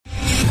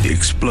The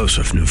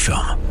explosive new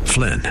film,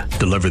 Flynn,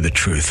 deliver the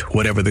truth,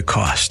 whatever the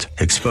cost,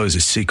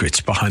 exposes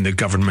secrets behind the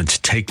government's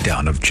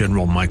takedown of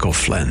General Michael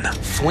Flynn.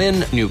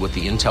 Flynn knew what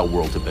the intel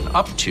world had been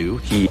up to.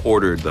 He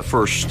ordered the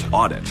first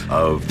audit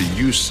of the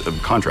use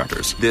of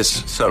contractors.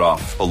 This set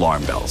off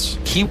alarm bells.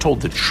 He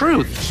told the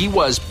truth. He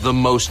was the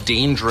most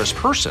dangerous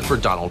person for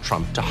Donald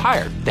Trump to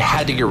hire. They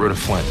had to get rid of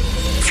Flynn.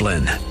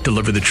 Flynn,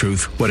 deliver the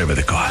truth, whatever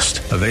the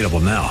cost. Available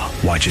now.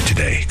 Watch it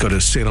today. Go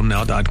to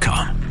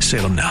salemnow.com.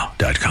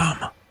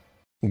 salemnow.com.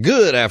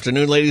 Good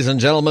afternoon, ladies and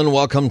gentlemen.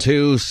 Welcome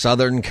to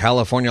Southern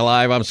California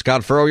Live. I'm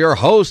Scott Furrow, your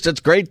host. It's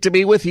great to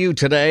be with you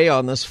today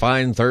on this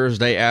fine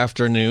Thursday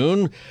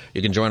afternoon.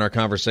 You can join our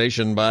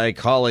conversation by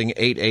calling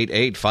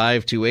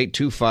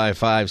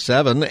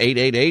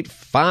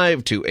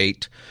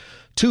 888-528-2557,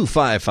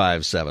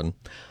 888-528-2557.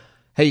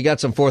 Hey, you got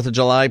some 4th of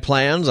July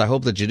plans? I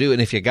hope that you do.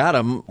 And if you got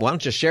them, why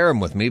don't you share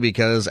them with me?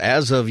 Because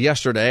as of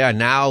yesterday, I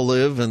now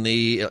live in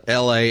the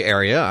L.A.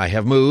 area. I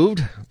have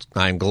moved.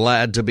 I'm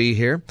glad to be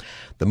here.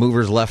 The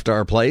movers left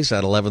our place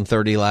at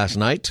 11:30 last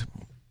night.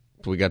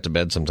 We got to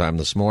bed sometime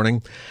this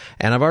morning.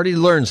 And I've already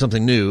learned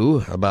something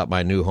new about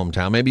my new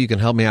hometown. Maybe you can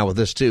help me out with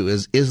this, too.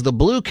 Is the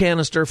blue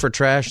canister for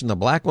trash and the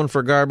black one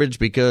for garbage?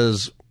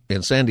 Because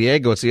in San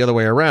Diego, it's the other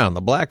way around.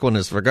 The black one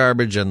is for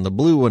garbage and the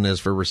blue one is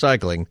for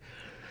recycling.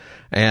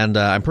 And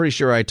I'm pretty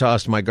sure I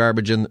tossed my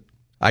garbage in the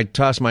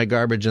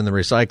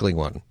recycling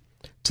one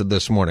to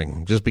this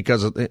morning, just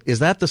because is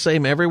that the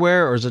same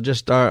everywhere, or is it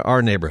just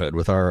our neighborhood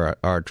with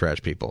our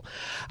trash people?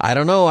 I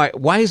don't know.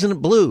 Why isn't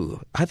it blue?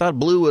 I thought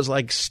blue was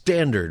like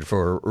standard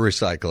for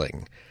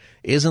recycling.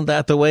 Isn't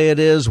that the way it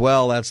is?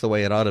 Well, that's the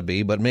way it ought to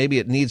be, but maybe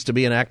it needs to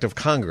be an act of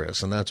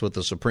Congress, and that's what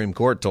the Supreme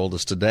Court told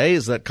us today,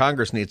 is that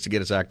Congress needs to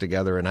get its act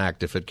together and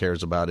act if it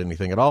cares about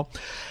anything at all.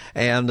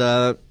 And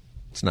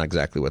it's not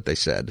exactly what they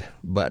said,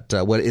 but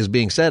what is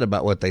being said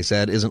about what they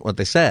said isn't what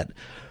they said,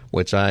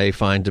 which I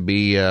find to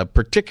be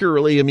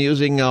particularly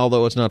amusing,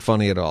 although it's not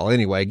funny at all.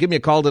 Anyway, give me a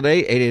call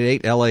today,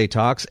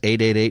 888-LA-TALKS,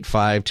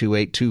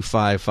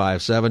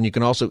 888-528-2557. You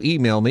can also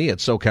email me at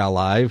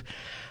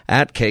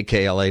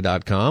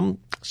SoCalLive@KKLA.com,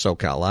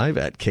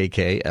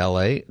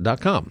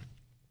 SoCalLive@KKLA.com.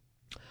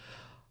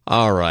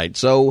 All right,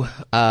 so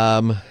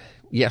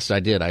yes, I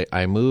did.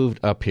 I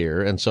moved up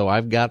here, and so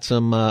I've got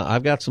some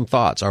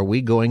thoughts. Are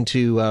we going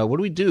to what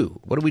do we do?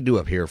 What do we do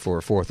up here for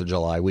 4th of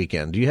July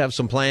weekend? Do you have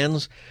some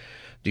plans?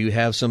 Do you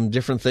have some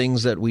different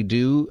things that we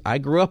do? I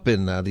grew up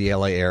in the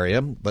L.A.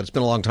 area, but it's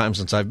been a long time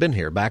since I've been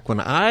here. Back when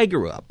I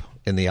grew up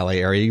in the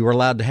L.A. area, you were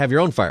allowed to have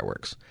your own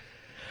fireworks.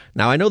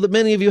 Now, I know that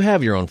many of you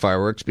have your own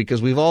fireworks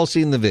because we've all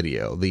seen the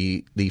video,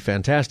 the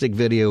fantastic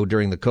video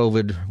during the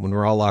COVID when we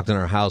were all locked in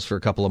our house for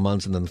a couple of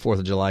months, and then the 4th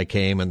of July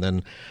came, and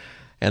then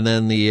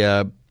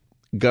the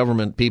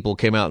government people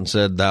came out and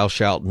said, thou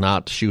shalt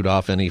not shoot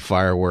off any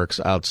fireworks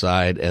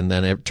outside. And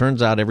then it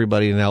turns out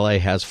everybody in L.A.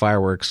 has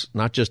fireworks,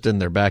 not just in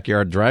their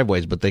backyard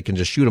driveways, but they can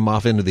just shoot them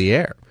off into the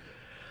air.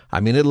 I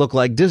mean, it looked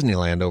like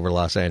Disneyland over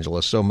Los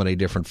Angeles. So many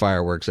different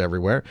fireworks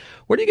everywhere.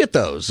 Where do you get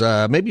those?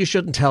 Maybe you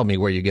shouldn't tell me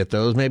where you get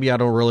those. Maybe I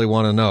don't really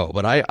want to know.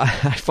 But I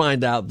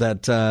find out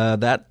that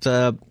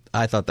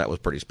I thought that was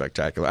pretty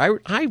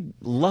spectacular. I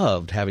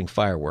loved having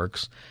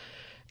fireworks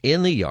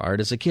in the yard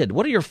as a kid.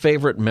 What are your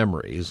favorite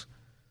memories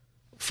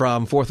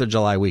from 4th of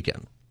July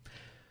weekend?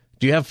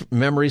 Do you have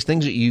memories,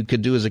 things that you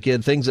could do as a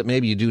kid, things that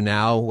maybe you do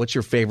now? What's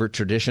your favorite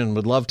tradition?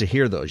 Would love to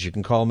hear those. You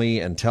can call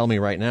me and tell me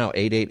right now,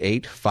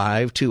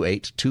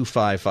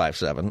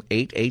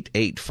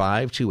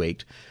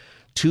 888-528-2557,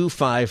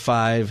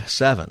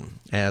 888-528-2557.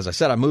 As I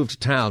said, I moved to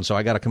town, so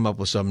I got to come up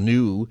with some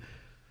new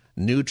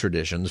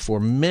traditions. For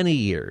many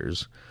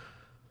years,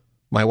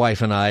 my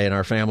wife and I and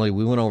our family,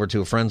 we went over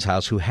to a friend's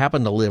house who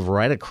happened to live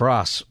right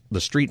across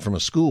the street from a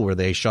school where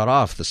they shut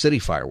off the city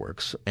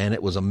fireworks, and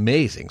it was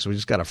amazing. So we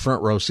just got a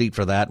front row seat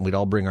for that, and we'd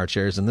all bring our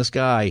chairs. And this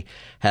guy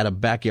had a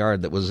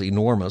backyard that was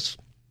enormous,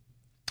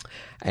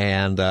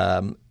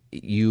 and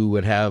you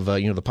would have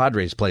the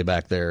Padres play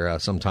back there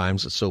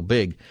sometimes. It's so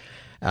big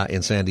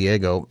in San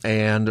Diego,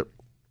 and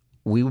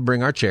we would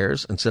bring our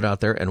chairs and sit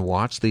out there and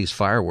watch these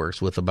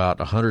fireworks with about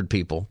 100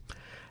 people.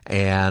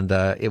 And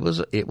it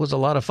was a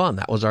lot of fun.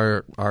 That was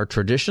our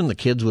tradition. The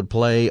kids would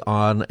play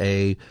on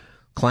a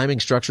climbing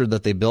structure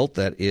that they built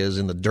that is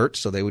in the dirt,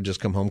 so they would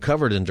just come home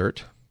covered in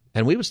dirt.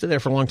 And we would stay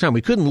there for a long time.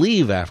 We couldn't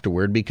leave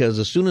afterward because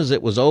as soon as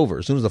it was over,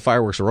 as soon as the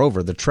fireworks were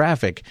over, the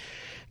traffic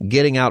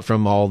getting out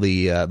from all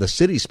the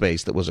city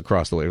space that was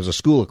across the way. There was a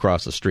school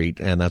across the street,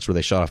 and that's where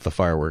they shot off the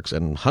fireworks.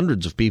 And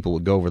hundreds of people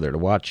would go over there to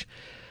watch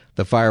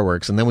the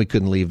fireworks. And then we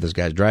couldn't leave this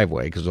guy's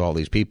driveway because of all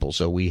these people.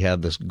 So we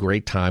had this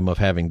great time of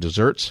having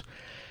desserts.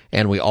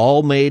 And we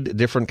all made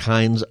different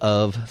kinds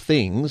of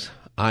things.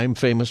 I'm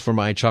famous for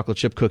my chocolate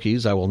chip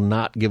cookies. I will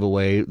not give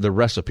away the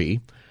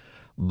recipe,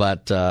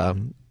 but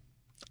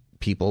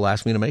people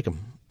ask me to make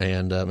them.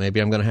 And maybe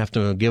I'm going to have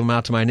to give them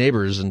out to my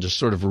neighbors and just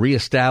sort of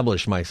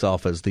reestablish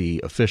myself as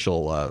the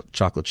official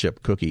chocolate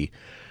chip cookie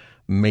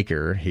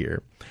maker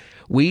here.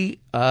 We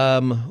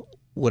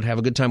would have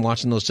a good time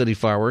watching those city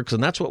fireworks,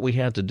 and that's what we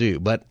had to do.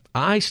 But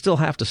I still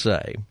have to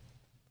say,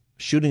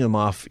 shooting them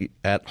off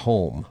at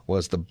home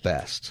was the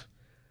best.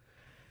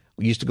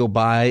 We used to go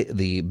buy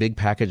the big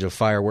package of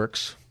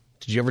fireworks.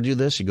 Did you ever do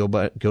this? You go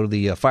to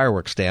the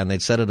fireworks stand.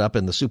 They'd set it up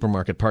in the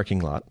supermarket parking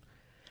lot,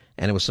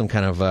 and it was some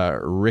kind of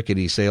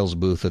rickety sales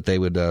booth that they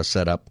would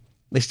set up.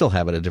 They still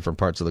have it at different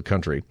parts of the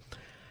country.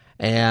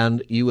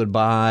 And you could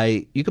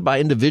buy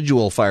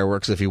individual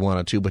fireworks if you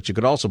wanted to, but you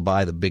could also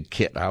buy the big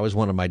kit. I always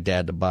wanted my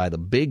dad to buy the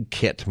big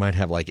kit. It might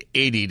have like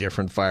 80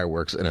 different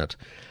fireworks in it,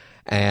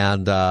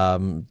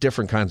 and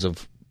different kinds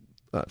of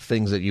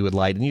things that you would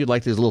light. And you'd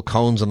light these little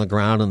cones on the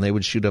ground, and they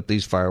would shoot up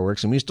these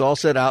fireworks. And we used to all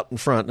sit out in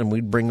front, and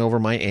we'd bring over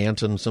my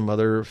aunt and some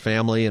other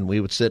family, and we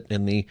would sit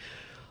in the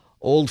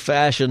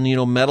old-fashioned,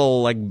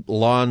 metal, like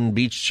lawn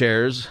beach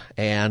chairs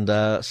and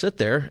sit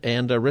there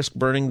and risk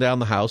burning down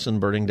the house and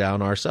burning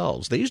down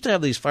ourselves. They used to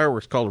have these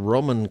fireworks called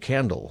Roman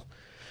candle,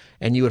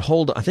 and you would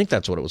hold, I think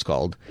that's what it was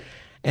called,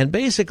 and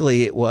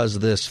basically it was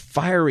this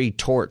fiery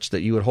torch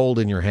that you would hold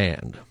in your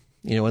hand.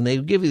 And they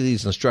would give you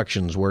these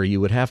instructions where you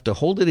would have to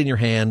hold it in your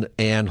hand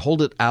and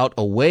hold it out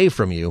away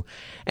from you,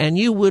 and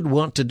you would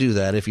want to do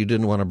that if you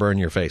didn't want to burn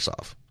your face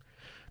off.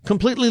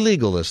 Completely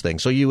legal, this thing.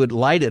 So you would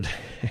light it,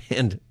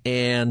 and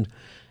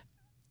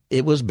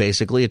it was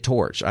basically a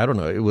torch. I don't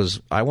know.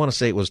 I want to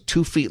say it was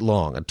 2 feet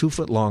long, a 2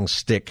 foot long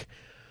stick.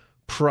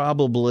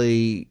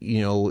 Probably,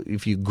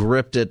 if you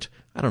gripped it,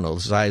 I don't know,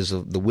 the size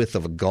of the width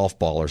of a golf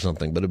ball or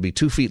something, but it'd be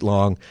 2 feet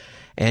long,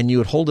 and you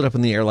would hold it up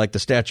in the air like the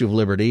Statue of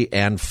Liberty,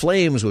 and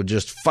flames would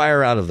just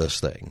fire out of this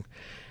thing.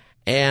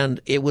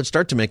 And it would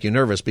start to make you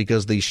nervous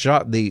because the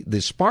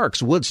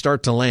sparks would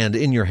start to land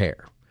in your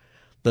hair.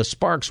 The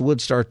sparks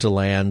would start to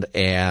land,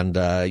 and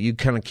you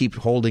kind of keep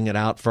holding it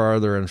out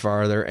farther and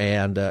farther.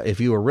 And if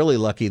you were really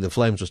lucky, the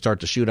flames would start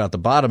to shoot out the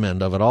bottom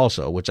end of it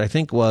also, which I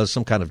think was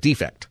some kind of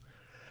defect.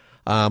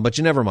 But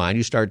you never mind.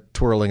 You start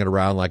twirling it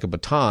around like a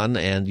baton,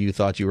 and you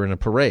thought you were in a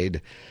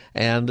parade.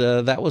 And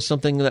that was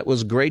something that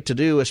was great to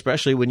do,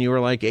 especially when you were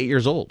like 8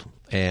 years old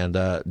and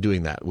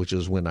doing that, which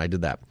is when I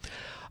did that.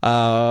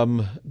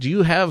 Do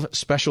you have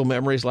special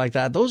memories like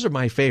that? Those are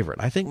my favorite.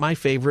 I think my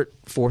favorite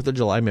 4th of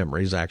July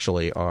memories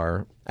actually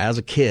are, as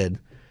a kid,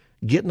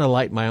 getting to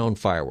light my own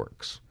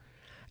fireworks.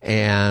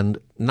 And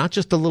not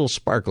just the little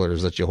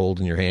sparklers that you hold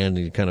in your hand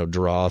and you kind of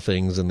draw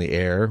things in the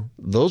air.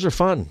 Those are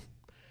fun.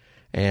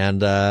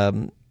 And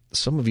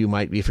some of you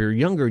might be, if you're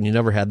younger and you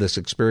never had this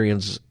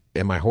experience,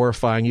 am I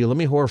horrifying you? Let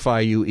me horrify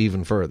you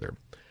even further.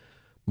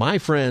 My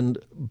friend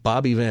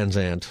Bobby Van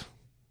Zandt,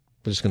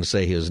 I'm just going to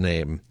say his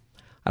name.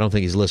 I don't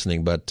think he's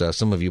listening, but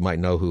some of you might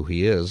know who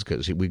he is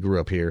because we grew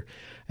up here,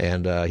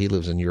 and he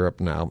lives in Europe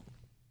now.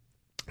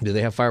 Do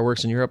they have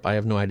fireworks in Europe? I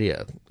have no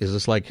idea. Is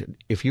this like,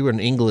 if you were in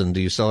England,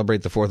 do you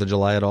celebrate the 4th of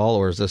July at all,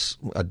 or is this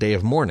a day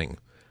of mourning?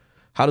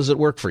 How does it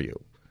work for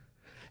you?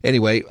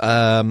 Anyway,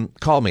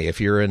 call me if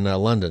you're in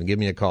London. Give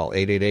me a call,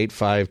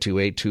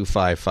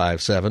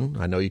 888-528-2557.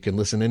 I know you can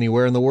listen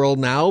anywhere in the world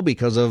now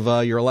because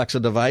of your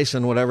Alexa device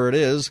and whatever it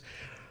is.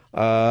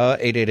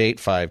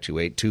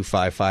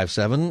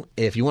 888-528-2557.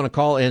 If you want to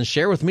call and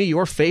share with me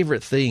your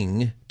favorite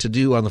thing to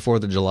do on the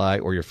 4th of July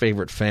or your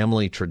favorite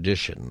family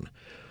tradition,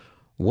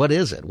 what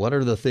is it? What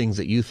are the things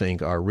that you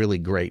think are really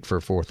great for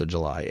 4th of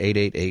July?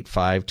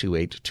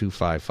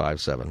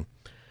 888-528-2557.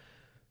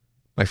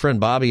 My friend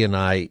Bobby and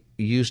I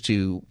used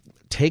to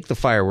take the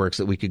fireworks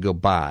that we could go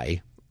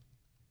buy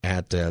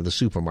at the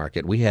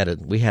supermarket. We had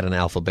an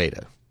Alpha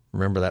Beta.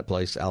 Remember that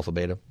place, Alpha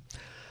Beta?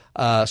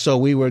 So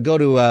we would go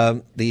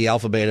to the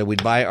Alpha Beta.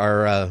 We'd buy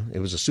it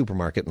was a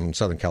supermarket in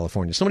Southern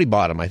California. Somebody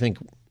bought them. I think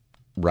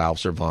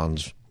Ralph's or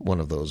Vaughn's, one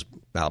of those,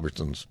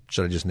 Albertsons.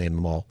 Should I just name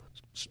them all?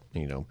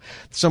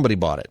 Somebody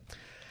bought it.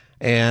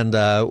 And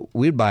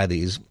we'd buy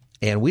these.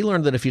 And we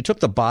learned that if you took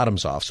the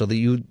bottoms off, so that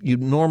you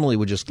normally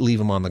would just leave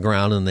them on the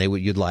ground and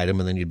you'd light them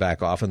and then you'd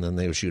back off and then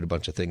they would shoot a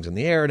bunch of things in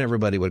the air and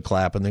everybody would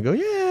clap and they'd go,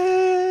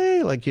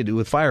 yay, like you do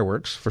with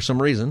fireworks for some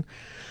reason.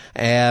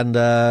 And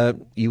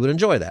you would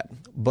enjoy that.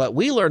 But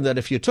we learned that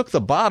if you took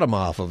the bottom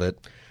off of it,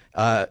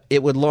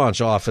 it would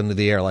launch off into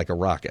the air like a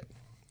rocket.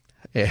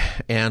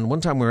 And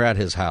one time we were at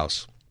his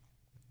house.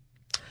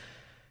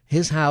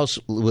 His house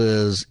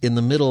was in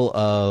the middle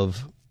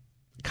of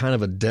kind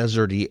of a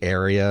deserty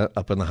area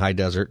up in the high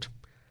desert,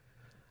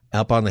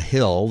 up on the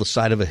hill, the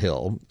side of a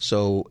hill.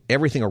 So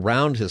everything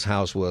around his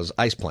house was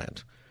ice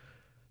plant,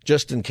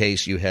 just in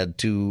case you had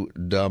two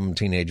dumb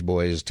teenage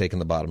boys taking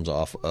the bottoms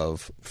off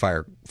of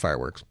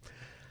fireworks.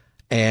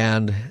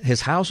 And his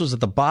house was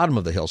at the bottom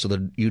of the hill, so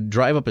that you'd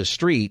drive up his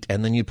street,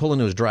 and then you'd pull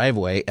into his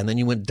driveway, and then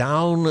you went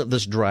down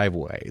this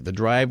driveway. The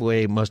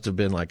driveway must have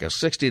been like a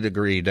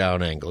 60-degree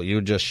down angle.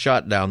 You just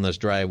shot down this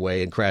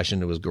driveway and crashed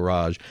into his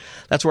garage.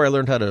 That's where I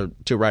learned how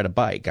to ride a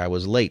bike. I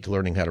was late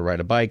learning how to ride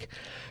a bike,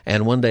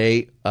 and one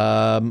day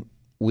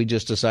we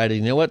just decided,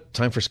 you know what,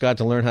 time for Scott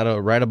to learn how to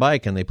ride a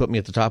bike, and they put me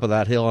at the top of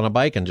that hill on a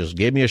bike and just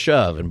gave me a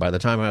shove, and by the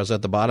time I was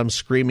at the bottom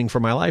screaming for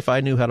my life, I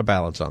knew how to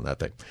balance on that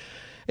thing.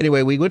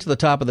 Anyway, we went to the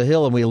top of the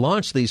hill and we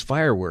launched these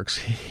fireworks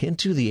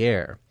into the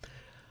air.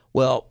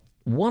 Well,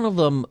 one of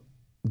them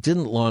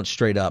didn't launch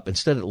straight up.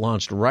 Instead, it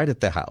launched right at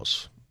the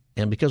house.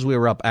 And because we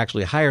were up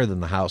actually higher than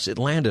the house, it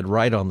landed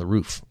right on the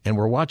roof. And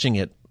we're watching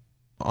it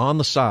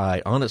on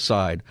its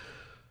side,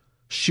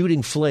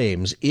 shooting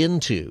flames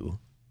into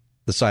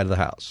the side of the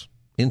house,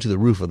 into the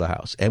roof of the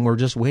house. And we're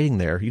just waiting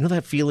there. You know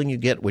that feeling you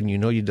get when you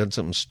know you've done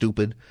something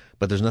stupid,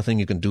 but there's nothing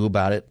you can do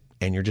about it,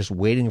 and you're just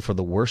waiting for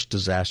the worst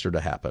disaster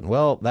to happen?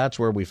 Well, that's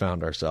where we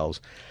found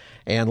ourselves.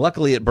 And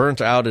luckily it burnt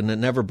out, and it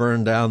never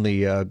burned down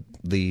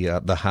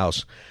the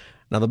house.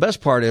 Now, the best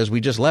part is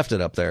we just left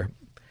it up there.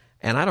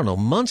 And I don't know,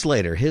 months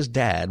later, his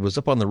dad was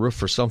up on the roof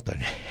for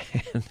something.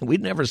 And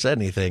we'd never said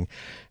anything.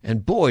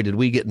 And boy, did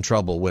we get in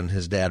trouble when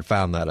his dad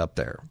found that up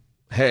there.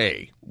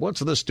 Hey,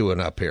 what's this doing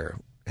up here?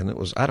 And it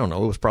was, I don't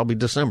know, it was probably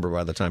December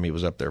by the time he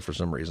was up there for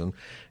some reason.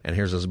 And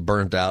here's this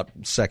burnt out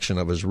section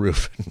of his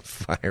roof and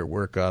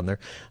firework on there.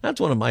 That's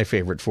one of my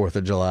favorite 4th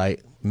of July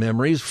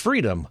memories.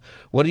 Freedom.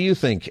 What do you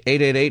think?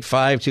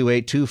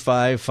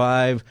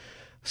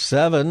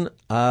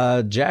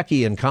 888-528-2557.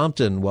 Jackie in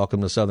Compton,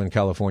 welcome to Southern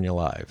California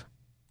Live.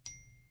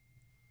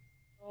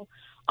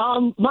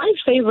 My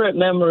favorite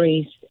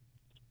memories,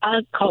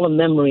 I call them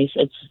memories.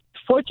 It's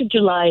 4th of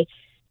July.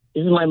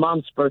 This is my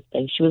mom's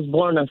birthday. She was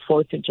born on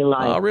 4th of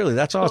July. Oh, really?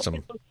 That's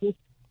awesome.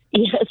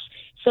 Yes.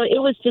 So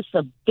it was just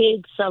a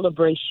big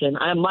celebration.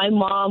 My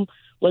mom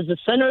was the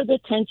center of the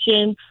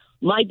attention.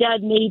 My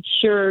dad made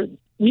sure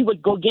we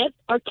would go get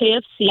our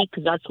KFC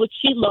because that's what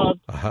she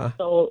loved. Uh-huh.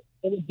 So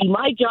it would be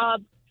my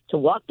job to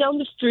walk down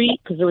the street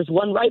because there was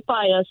one right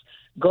by us,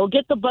 go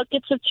get the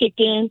buckets of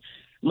chicken.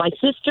 My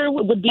sister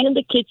would be in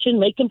the kitchen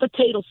making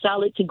potato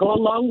salad to go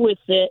along with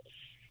it.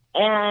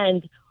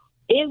 And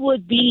it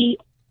would be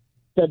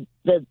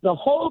the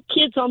whole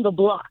kids on the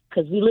block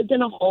because we lived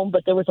in a home,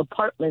 but there was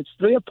apartments,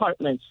 3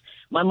 apartments.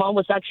 My mom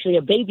was actually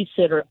a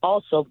babysitter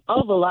also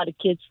of a lot of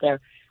kids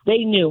there. They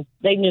knew.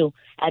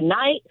 At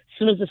night, as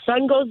soon as the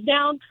sun goes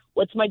down,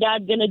 what's my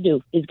dad going to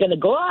do? He's going to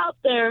go out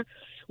there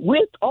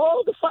with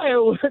all the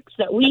fireworks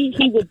that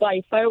he would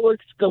buy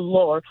fireworks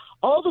galore,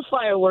 all the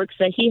fireworks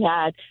that he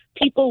had.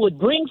 People would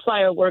bring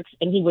fireworks,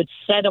 and he would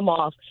set them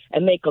off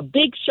and make a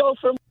big show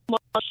for Mom.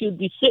 She would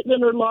be sitting in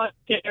her lawn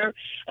chair,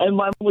 and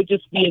Mom would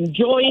just be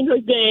enjoying her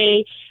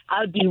day.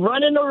 I'd be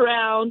running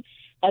around,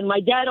 and my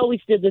dad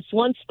always did this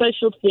one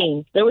special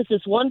thing. There was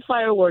this one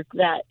firework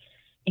that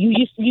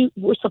you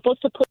were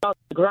supposed to put on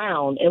the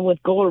ground and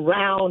would go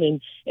around and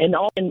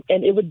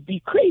it would be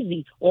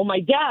crazy. Well,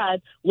 my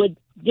dad would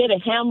get a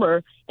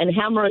hammer and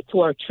hammer it to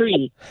our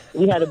tree.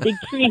 We had a big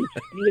tree.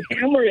 He would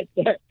hammer it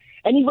there.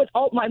 And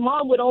my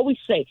mom would always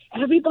say,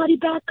 everybody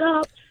back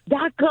up.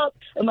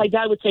 And my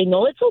dad would say,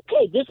 no, it's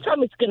okay. This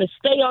time it's going to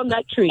stay on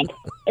that tree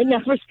and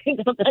never stay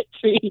on that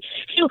tree.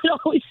 He would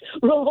always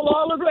roll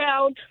all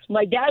around.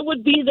 My dad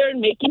would be there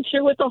making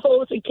sure with the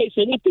hose in case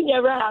anything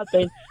ever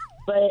happened.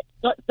 But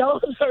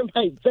those are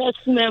my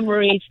best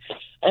memories,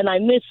 and I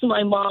miss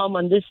my mom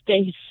on this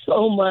day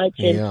so much.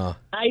 And yeah.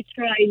 I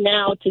try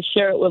now to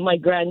share it with my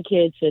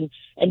grandkids and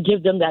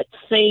give them that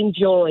same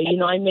joy. You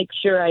know, I make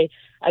sure I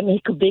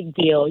make a big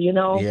deal, you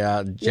know?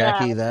 Yeah,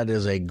 Jackie, yeah. That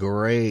is a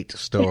great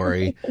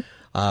story. Yes.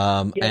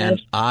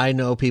 And I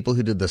know people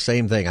who did the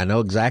same thing. I know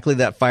exactly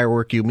that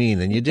firework you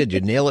mean. And you did. You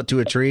nail it to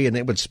a tree, and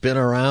it would spin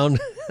around,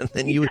 and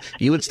then you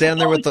would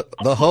stand there with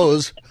the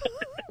hose.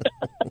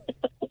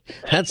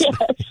 That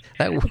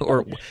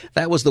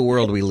was the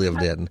world we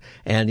lived in.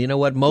 And you know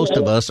what? Most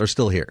of us are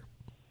still here.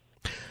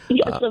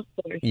 Yes, of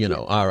course. You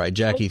know, all right,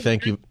 Jackie,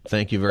 thank you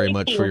very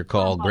much for your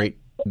call. Great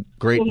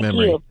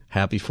memory.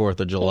 Happy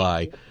 4th of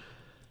July.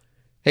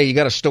 Hey, you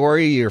got a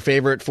story, your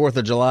favorite 4th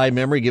of July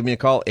memory? Give me a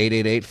call,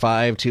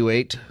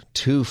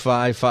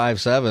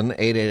 888-528-2557,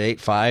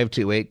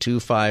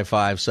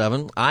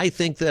 888-528-2557. I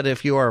think that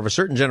if you are of a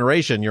certain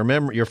generation, your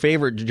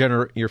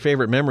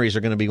favorite memories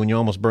are going to be when you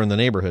almost burned the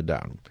neighborhood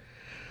down.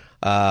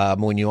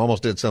 When you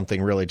almost did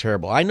something really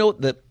terrible. I know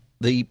that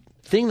the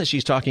thing that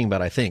she's talking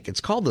about, I think,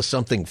 it's called the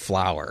something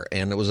flower,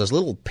 and it was this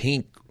little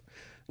pink,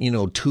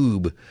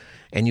 tube,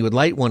 and you would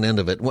light one end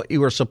of it. What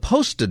you were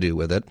supposed to do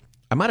with it,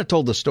 I might have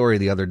told the story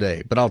the other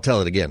day, but I'll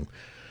tell it again.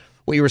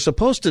 What you were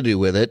supposed to do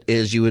with it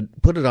is you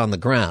would put it on the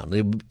ground.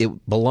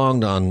 It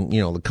belonged on,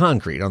 the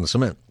concrete, on the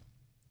cement,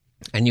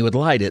 and you would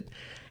light it,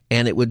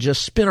 and it would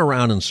just spin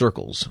around in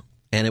circles.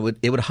 And it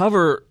would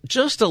hover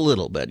just a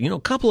little bit, a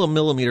couple of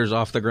millimeters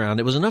off the ground.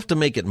 It was enough to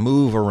make it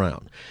move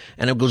around,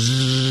 and it would go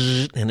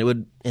zzz, and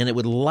it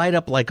would light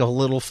up like a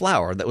little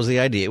flower. That was the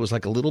idea. It was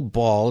like a little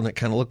ball, and it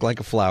kind of looked like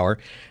a flower,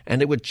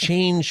 and it would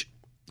change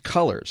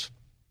colors,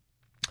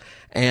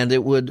 and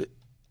it would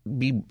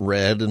be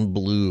red and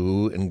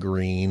blue and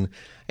green,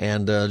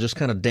 and just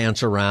kind of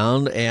dance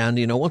around. And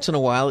once in a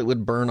while, it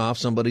would burn off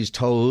somebody's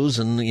toes,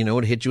 and it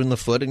would hit you in the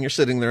foot, and you're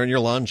sitting there in your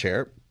lawn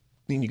chair.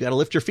 You got to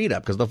lift your feet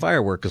up because the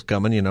firework is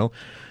coming,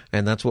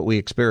 and that's what we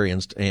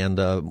experienced. And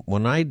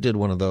when I did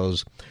one of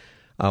those,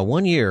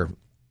 one year,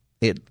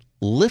 it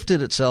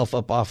lifted itself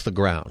up off the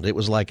ground. It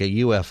was like a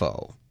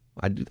UFO.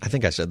 I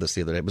think I said this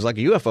the other day. It was like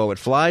a UFO.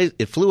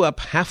 It flew up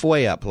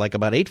halfway up, like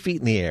about 8 feet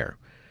in the air.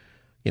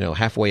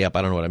 Halfway up.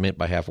 I don't know what I meant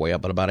by halfway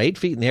up, but about 8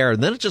 feet in the air.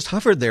 And then it just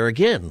hovered there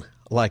again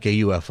like a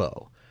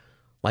UFO.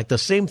 Like the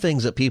same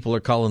things that people are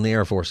calling the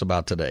Air Force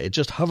about today. It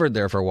just hovered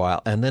there for a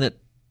while, and then it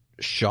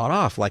shot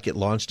off like it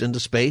launched into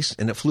space,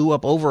 and it flew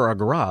up over our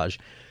garage.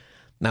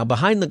 Now,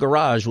 behind the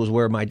garage was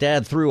where my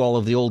dad threw all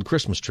of the old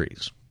Christmas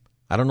trees.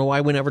 I don't know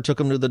why we never took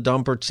them to the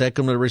dump or take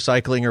them to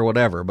recycling or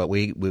whatever, but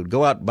we would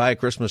go out and buy a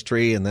Christmas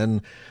tree, and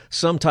then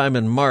sometime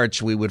in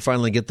March, we would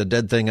finally get the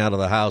dead thing out of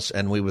the house,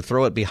 and we would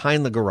throw it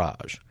behind the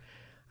garage.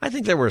 I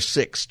think there were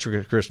 6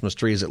 Christmas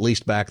trees at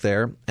least back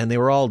there, and they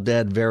were all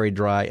dead, very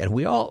dry, and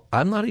we all,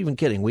 I'm not even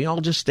kidding, we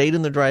all just stayed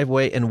in the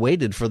driveway and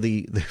waited for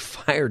the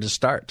fire to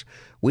start.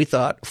 We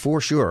thought,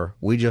 for sure,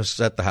 we just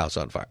set the house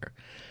on fire.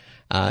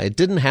 It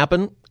didn't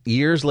happen.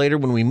 Years later,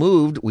 when we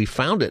moved, we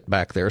found it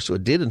back there, so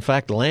it did, in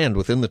fact, land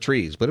within the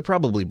trees, but it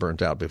probably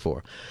burnt out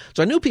before.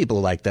 So I knew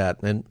people like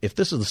that, and if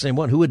this is the same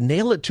one, who would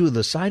nail it to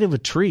the side of a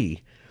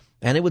tree,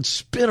 and it would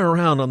spin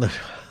around on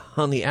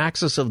the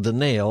axis of the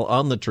nail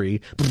on the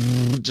tree,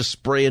 just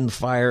spraying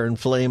fire and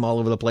flame all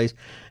over the place.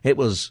 It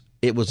was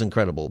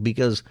incredible,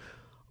 because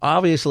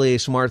obviously a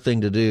smart thing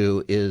to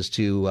do is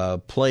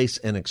to place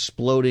an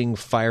exploding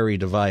fiery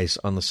device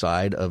on the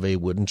side of a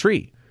wooden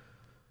tree.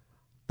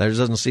 There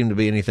doesn't seem to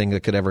be anything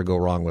that could ever go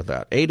wrong with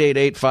that.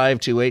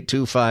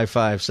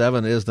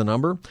 888-528-2557 is the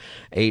number.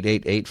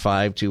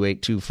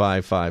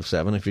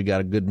 888-528-2557. If you've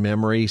got a good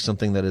memory,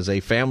 something that is a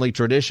family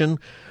tradition,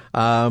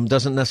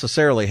 doesn't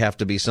necessarily have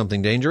to be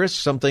something dangerous,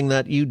 something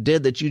that you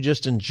did that you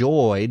just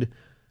enjoyed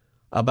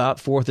about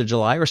 4th of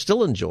July or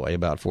still enjoy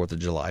about 4th of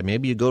July.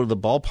 Maybe you go to the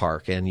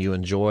ballpark and you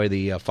enjoy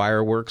the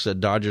fireworks at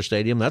Dodger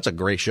Stadium. That's a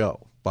great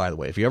show, by the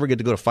way. If you ever get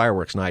to go to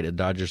fireworks night at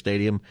Dodger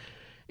Stadium,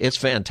 it's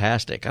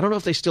fantastic. I don't know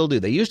if they still do.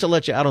 They used to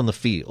let you out on the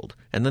field,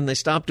 and then they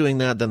stopped doing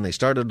that. Then they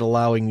started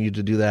allowing you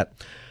to do that.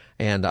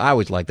 And I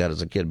always liked that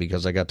as a kid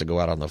because I got to go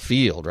out on the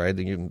field, right?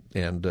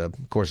 And, of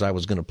course, I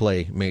was going to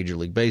play Major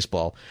League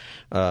Baseball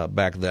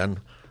back then.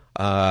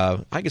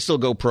 I could still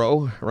go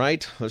pro,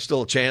 right? There's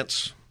still a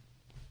chance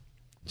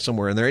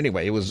somewhere in there.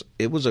 Anyway, it was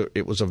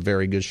a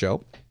very good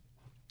show,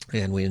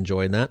 and we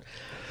enjoyed that.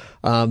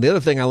 The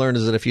other thing I learned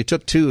is that if you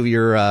took 2 of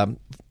your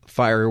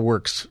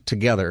fireworks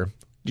together,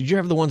 did you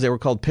have the ones that were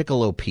called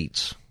Piccolo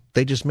Pete's?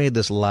 They just made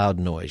this loud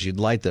noise. You'd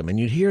light them, and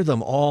you'd hear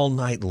them all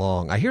night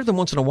long. I hear them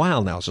once in a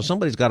while now, so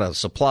somebody's got a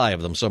supply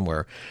of them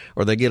somewhere,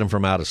 or they get them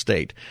from out of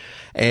state.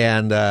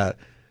 And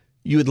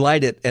you would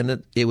light it,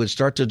 and it would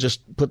start to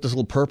just put this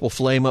little purple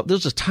flame up.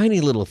 There's a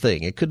tiny little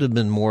thing. It could have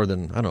been more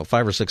than,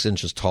 5 or 6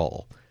 inches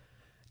tall.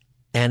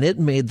 And it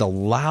made the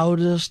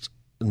loudest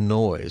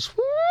noise.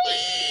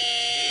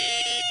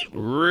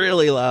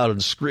 Really loud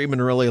and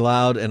screaming really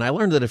loud. And I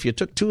learned that if you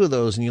took 2 of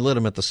those and you lit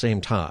them at the same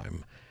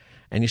time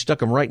and you stuck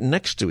them right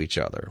next to each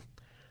other,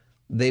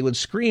 they would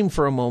scream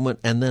for a moment,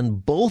 and then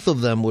both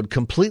of them would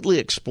completely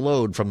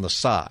explode from the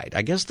side.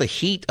 I guess the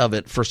heat of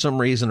it, for some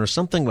reason, or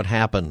something would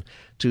happen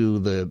to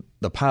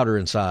the powder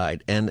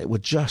inside, and it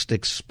would just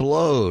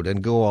explode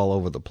and go all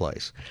over the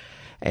place.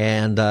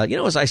 And,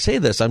 as I say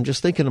this, I'm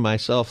just thinking to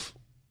myself,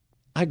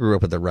 I grew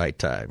up at the right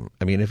time.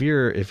 I mean, if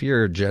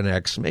you're Gen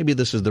X, maybe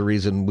this is the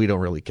reason we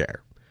don't really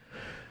care.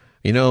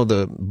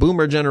 The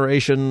boomer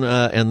generation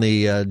and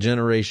the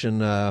generation,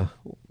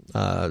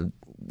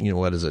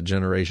 what is it,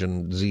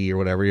 Generation Z or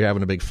whatever, you're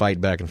having a big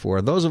fight back and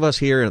forth. Those of us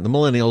here, the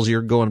millennials,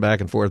 you're going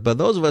back and forth. But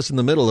those of us in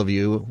the middle of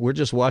you, we're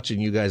just watching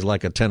you guys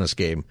like a tennis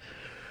game.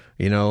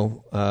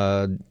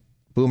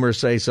 Boomers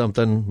say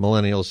something,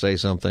 millennials say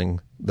something.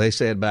 They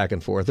say it back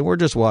and forth, and we're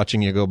just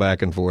watching you go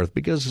back and forth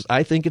because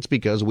I think it's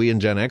because we in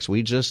Gen X,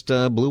 we just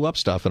blew up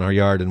stuff in our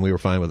yard, and we were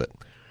fine with it.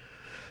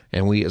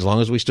 And as long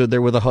as we stood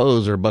there with a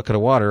hose or a bucket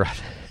of water,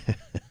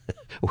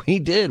 we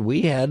did.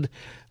 We had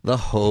the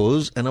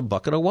hose and a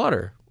bucket of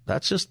water.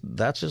 That's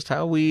just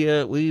how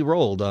we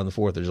rolled on the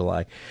 4th of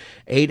July.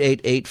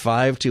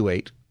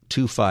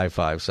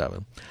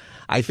 888-528-2557.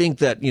 I think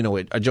that,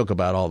 I joke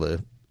about all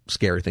the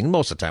scary thing.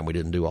 Most of the time we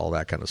didn't do all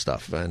that kind of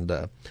stuff.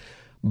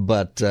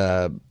 But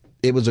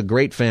it was a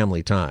great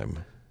family time.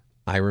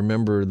 I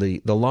remember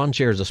the lawn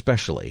chairs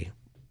especially.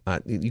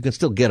 You can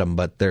still get them,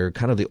 but they're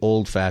kind of the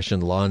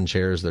old-fashioned lawn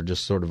chairs. They're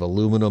just sort of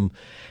aluminum,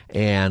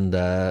 and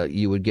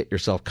you would get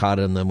yourself caught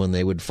in them when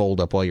they would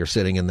fold up while you're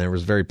sitting in there. It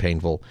was very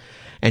painful.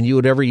 And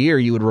every year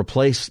you would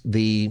replace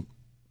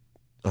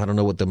I don't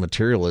know what the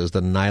material is, the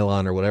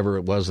nylon or whatever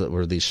it was that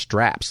were these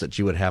straps that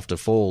you would have to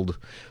fold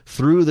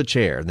through the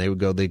chair. And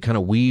they kind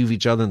of weave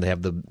each other, and they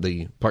have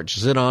the part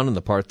you sit on and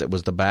the part that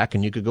was the back,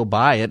 and you could go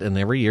buy it. And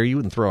every year you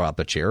wouldn't throw out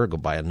the chair or go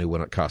buy a new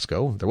one at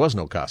Costco. There was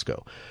no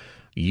Costco.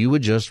 You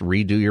would just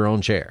redo your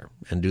own chair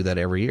and do that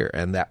every year.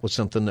 And that was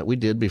something that we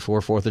did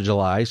before 4th of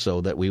July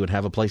so that we would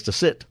have a place to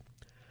sit.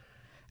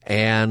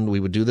 And we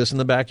would do this in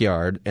the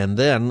backyard. And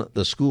then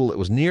the school that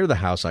was near the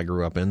house I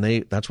grew up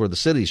in, that's where the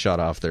city shot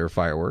off their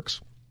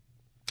fireworks.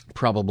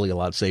 Probably a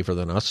lot safer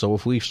than us. So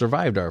if we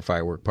survived our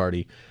firework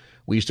party,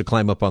 we used to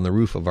climb up on the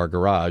roof of our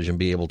garage and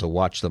be able to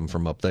watch them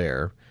from up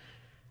there.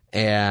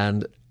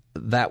 And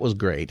that was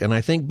great. And I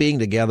think being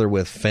together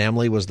with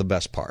family was the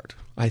best part.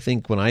 I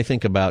think when I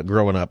think about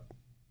growing up,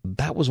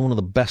 that was one of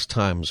the best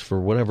times for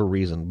whatever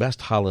reason,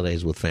 best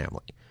holidays with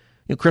family.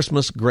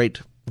 Christmas,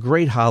 great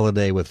great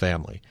holiday with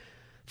family.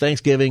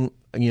 Thanksgiving,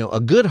 a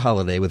good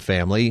holiday with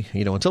family,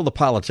 until the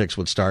politics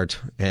would start.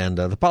 And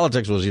the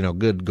politics was,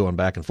 good going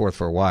back and forth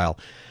for a while.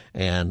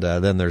 And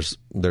then there's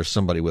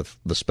somebody with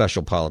the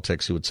special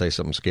politics who would say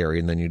something scary,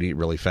 and then you'd eat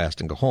really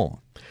fast and go home.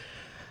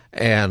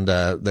 And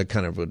that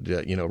kind of would,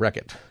 wreck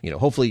it.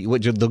 Hopefully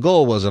the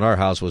goal was in our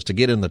house was to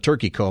get in the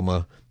turkey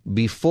coma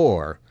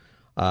before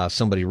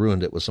somebody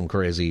ruined it with some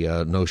crazy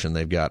notion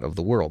they've got of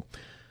the world.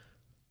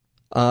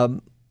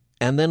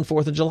 And then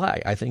 4th of July.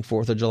 I think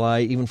 4th of July,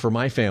 even for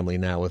my family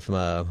now,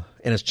 and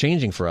it's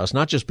changing for us,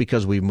 not just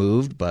because we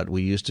moved, but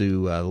we used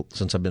to,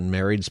 since I've been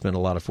married, spend a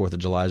lot of 4th of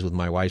Julys with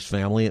my wife's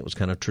family. It was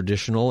kind of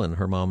traditional, and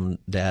her mom and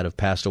dad have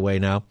passed away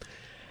now.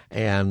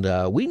 And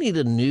we need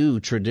a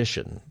new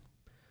tradition.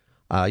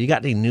 You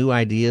got any new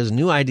ideas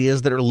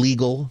that are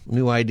legal,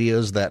 new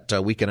ideas that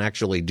we can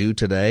actually do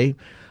today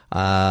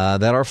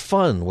that are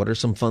fun? What are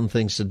some fun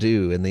things to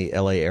do in the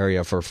L.A.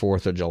 area for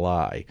 4th of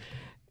July?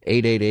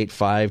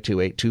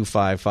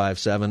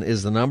 888-528-2557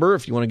 is the number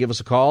if you want to give us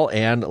a call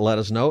and let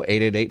us know.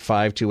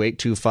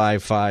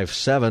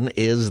 888-528-2557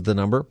 is the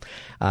number.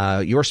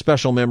 Your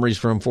special memories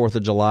from 4th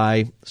of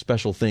July,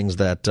 special things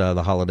that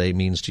the holiday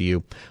means to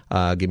you.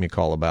 Give me a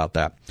call about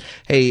that.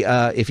 Hey,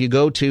 if you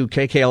go to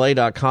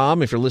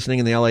kkla.com, if you're listening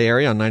in the LA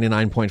area on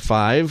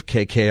 99.5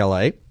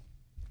 KKLA,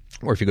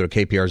 or if you go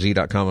to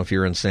kprz.com if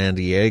you're in San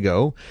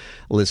Diego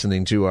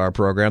listening to our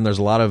program, there's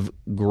a lot of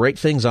great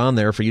things on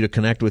there for you to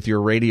connect with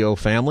your radio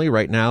family.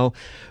 Right now,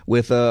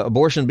 with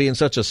abortion being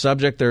such a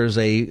subject, there's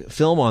a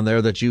film on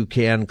there that you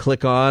can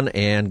click on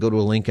and go to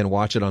a link and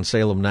watch it on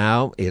Salem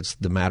Now. It's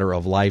The Matter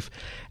of Life,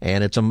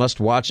 and it's a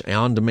must-watch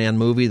on-demand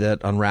movie that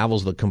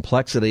unravels the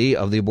complexity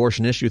of the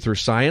abortion issue through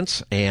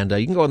science. And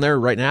you can go in there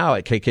right now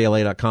at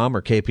kkla.com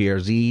or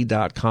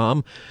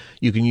kprz.com.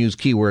 You can use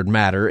keyword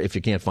matter if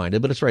you can't find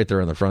it, but it's right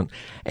there in the front.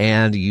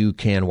 And you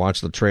can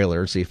watch the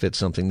trailer, see if it's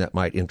something that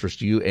might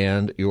interest you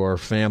and your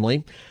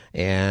family.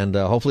 And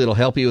hopefully it'll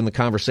help you in the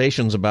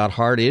conversations about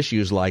hard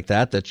issues like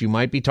that you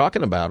might be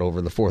talking about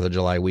over the 4th of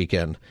July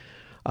weekend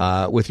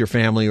with your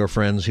family or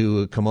friends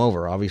who come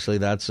over. Obviously,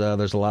 there's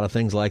a lot of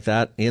things like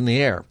that in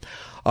the air.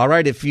 All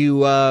right, if you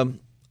want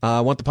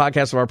the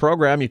podcast of our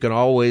program, you can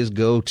always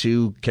go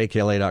to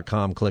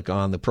kkla.com, click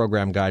on the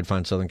program guide,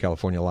 find Southern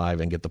California Live,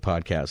 and get the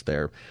podcast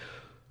there.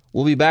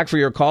 We'll be back for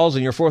your calls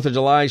and your 4th of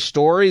July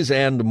stories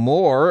and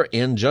more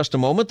in just a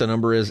moment. The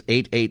number is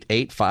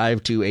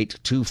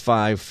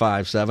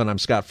 888-528-2557. I'm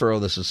Scott Furrow.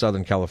 This is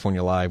Southern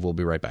California Live. We'll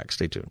be right back.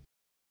 Stay tuned.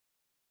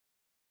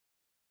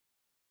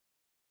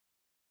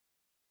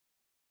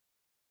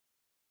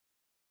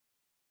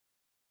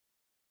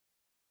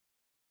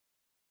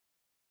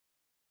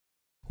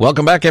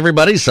 Welcome back,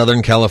 everybody.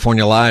 Southern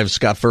California Live.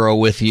 Scott Furrow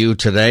with you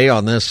today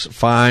on this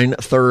fine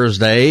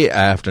Thursday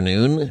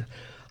afternoon.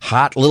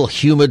 Hot, a little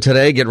humid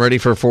today. Getting ready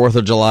for 4th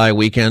of July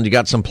weekend. You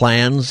got some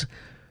plans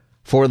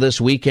for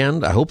this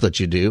weekend? I hope that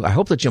you do. I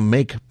hope that you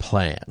make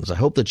plans. I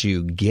hope that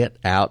you get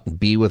out and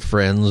be with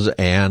friends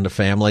and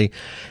family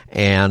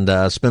and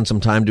spend some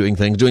time doing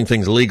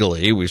things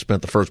legally. We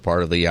spent the first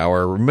part of the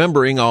hour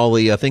remembering all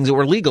the things that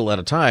were legal at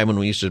a time when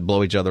we used to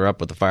blow each other up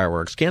with the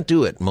fireworks. Can't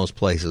do it in most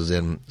places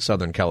in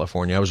Southern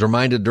California. I was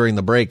reminded during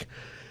the break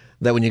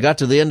that when you got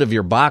to the end of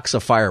your box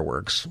of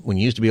fireworks, when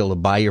you used to be able to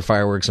buy your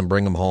fireworks and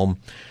bring them home,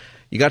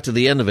 you got to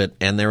the end of it,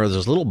 and there was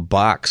this little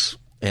box,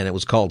 and it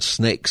was called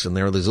snakes, and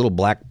there were these little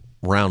black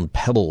round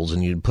pebbles,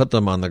 and you'd put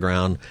them on the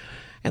ground,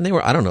 and they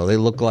were, I don't know, they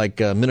looked like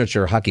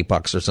miniature hockey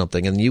pucks or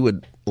something, and you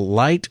would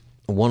light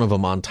one of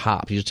them on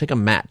top. You just take a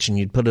match, and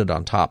you'd put it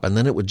on top, and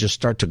then it would just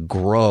start to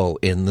grow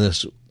in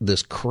this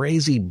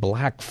crazy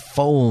black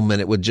foam, and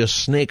it would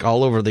just snake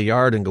all over the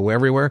yard and go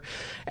everywhere,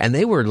 and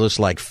they were just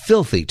like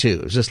filthy, too.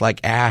 It was just like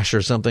ash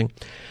or something.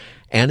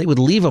 And it would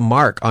leave a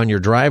mark on your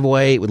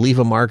driveway, it would leave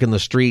a mark in the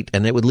street,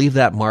 and it would leave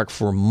that mark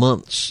for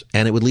months.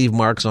 And it would leave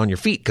marks on your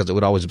feet because it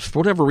would always, for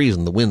whatever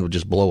reason, the wind would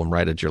just blow them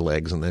right at your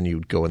legs, and then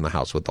you'd go in the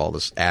house with all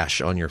this ash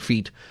on your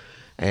feet.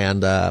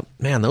 And,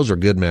 man, those are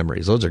good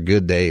memories. Those are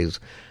good days.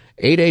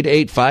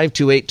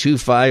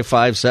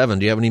 888-528-2557.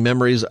 Do you have any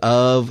memories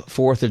of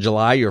 4th of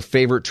July, your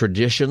favorite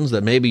traditions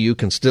that maybe you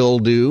can still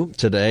do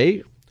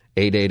today?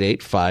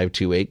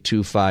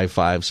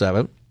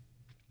 888-528-2557.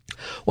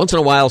 Once in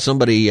a while,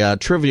 somebody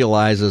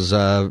trivializes,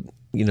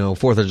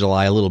 4th of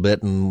July a little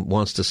bit and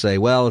wants to say,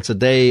 well, it's a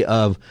day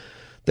of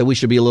that we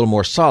should be a little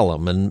more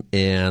solemn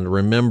and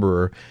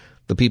remember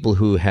the people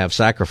who have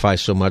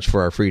sacrificed so much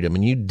for our freedom.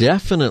 And you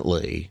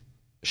definitely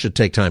should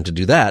take time to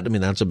do that. I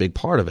mean, that's a big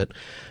part of it.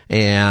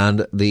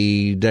 And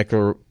the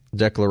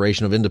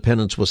Declaration of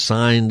Independence was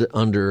signed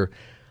under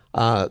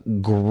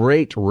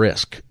great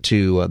risk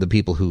to the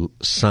people who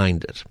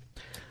signed it.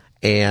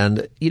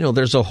 And,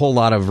 there's a whole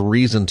lot of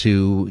reason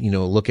to,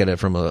 look at it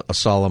from a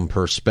solemn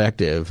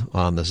perspective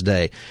on this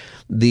day.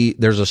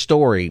 There's a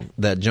story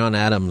that John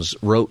Adams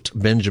wrote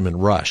Benjamin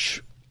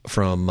Rush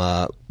from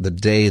the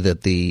day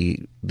that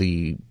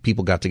the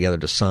people got together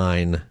to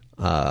sign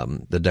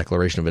the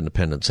Declaration of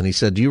Independence. And he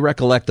said, "Do you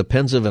recollect the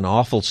pensive and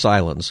awful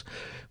silence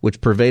which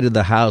pervaded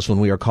the House when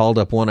we are called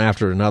up one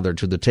after another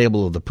to the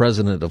table of the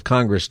President of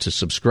Congress to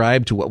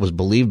subscribe to what was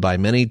believed by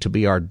many to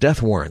be our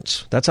death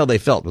warrants?" That's how they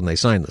felt when they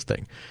signed this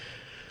thing.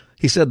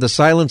 He said, "The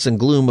silence and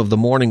gloom of the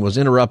morning was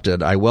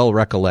interrupted, I well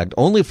recollect,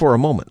 only for a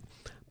moment,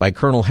 by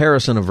Colonel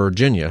Harrison of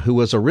Virginia, who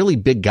was a really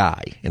big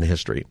guy in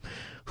history,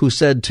 who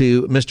said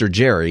to Mr.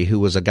 Gerry, who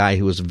was a guy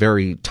who was a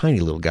very tiny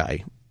little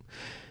guy,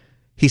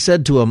 he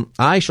said to him,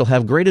 'I shall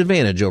have great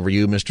advantage over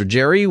you, Mr.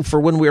 Gerry, for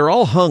when we are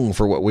all hung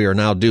for what we are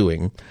now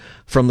doing,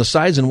 from the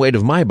size and weight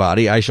of my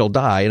body I shall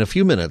die in a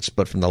few minutes,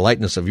 but from the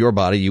lightness of your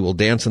body you will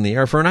dance in the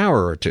air for an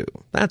hour or two.'"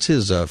 That's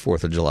his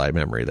 4th of July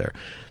memory there.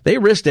 They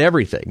risked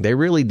everything. They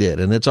really did,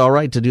 and it's all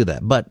right to do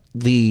that. But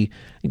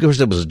of course,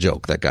 it was a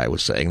joke that guy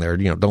was saying there.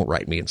 Don't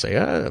write me and say,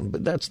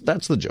 but that's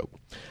the joke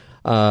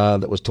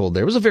that was told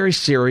there. It was a very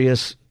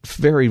serious,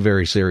 very,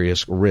 very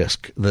serious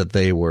risk that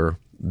they were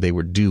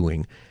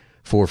doing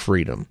for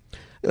freedom.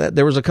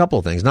 There was a couple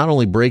of things, not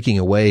only breaking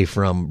away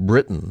from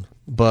Britain,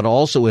 but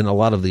also in a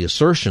lot of the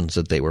assertions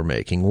that they were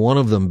making, one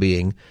of them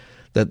being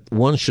that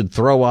one should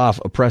throw off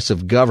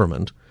oppressive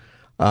government,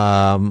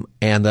 and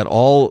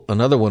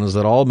another one is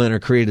that all men are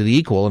created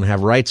equal and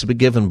have rights to be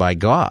given by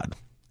God.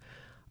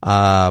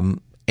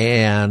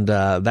 And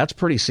that's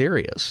pretty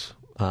serious.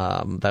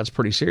 That's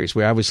pretty serious.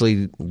 We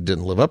obviously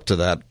didn't live up to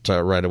that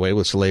right away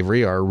with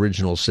slavery, our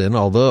original sin,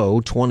 although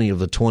 20 of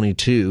the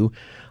 22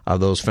 of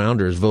those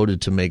founders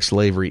voted to make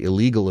slavery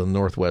illegal in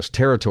Northwest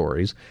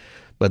Territories.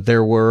 But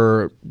there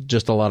were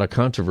just a lot of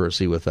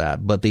controversy with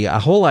that. But the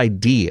whole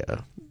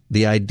idea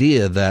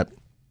that,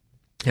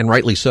 and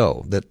rightly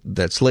so,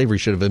 that slavery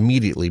should have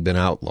immediately been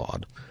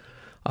outlawed,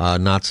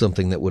 not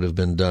something that would have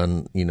been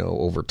done,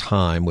 over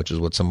time, which is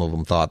what some of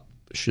them thought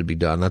should be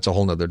done. That's a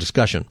whole nother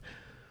discussion.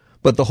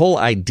 But the whole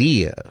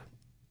idea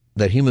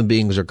that human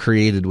beings are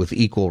created with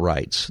equal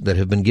rights that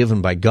have been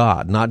given by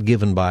God, not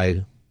given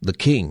by the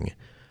king,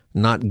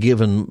 not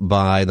given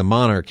by the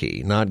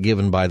monarchy, not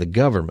given by the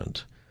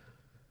government,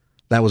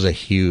 that was a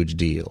huge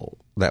deal.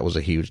 That was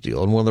a huge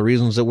deal. And one of the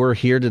reasons that we're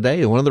here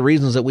today, and one of the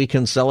reasons that we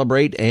can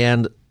celebrate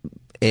and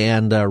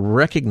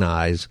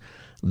recognize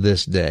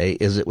this day,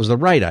 is it was the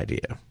right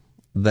idea,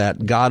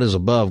 that God is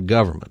above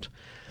government,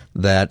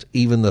 that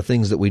even the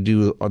things that we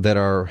do that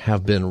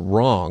have been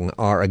wrong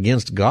are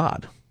against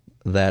God,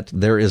 that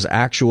there is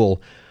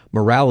actual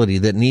morality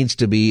that needs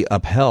to be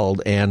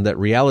upheld, and that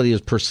reality is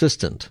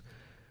persistent.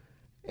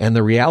 And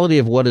the reality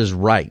of what is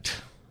right,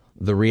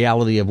 the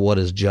reality of what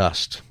is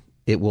just,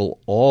 it will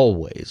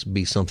always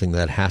be something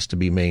that has to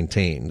be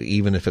maintained,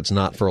 even if it's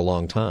not for a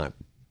long time.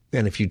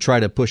 And if you try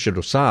to push it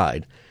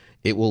aside,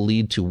 it will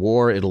lead to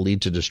war, it'll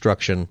lead to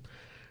destruction.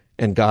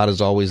 And God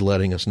is always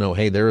letting us know,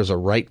 hey, there is a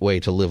right way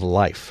to live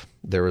life.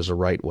 There is a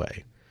right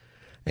way.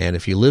 And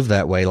if you live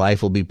that way,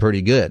 life will be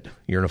pretty good.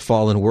 You're in a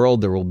fallen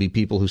world. There will be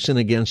people who sin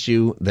against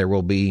you. There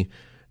will be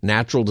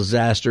natural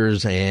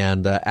disasters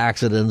and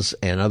accidents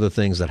and other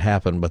things that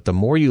happen. But the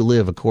more you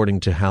live according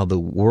to how the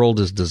world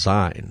is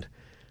designed,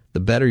 the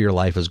better your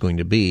life is going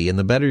to be, and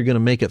the better you're going to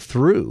make it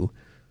through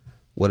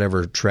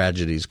whatever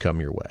tragedies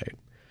come your way.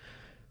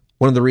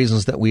 One of the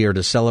reasons that we are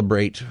to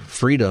celebrate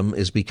freedom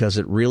is because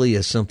it really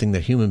is something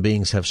that human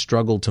beings have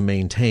struggled to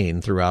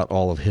maintain throughout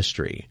all of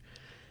history.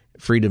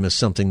 Freedom is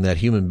something that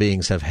human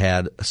beings have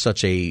had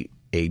such a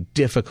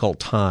difficult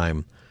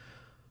time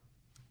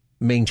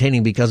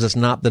maintaining because it's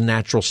not the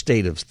natural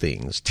state of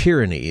things.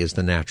 Tyranny is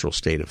the natural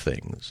state of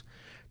things.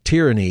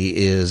 Tyranny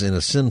is, in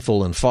a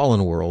sinful and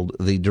fallen world,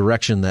 the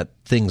direction that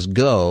things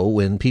go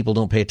when people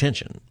don't pay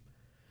attention,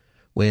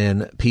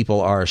 when people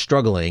are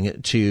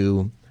struggling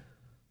to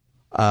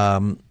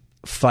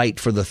fight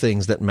for the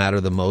things that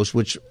matter the most,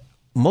 which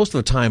most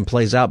of the time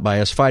plays out by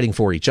us fighting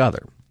for each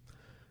other.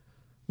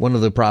 One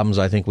of the problems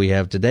I think we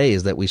have today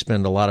is that we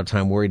spend a lot of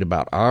time worried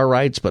about our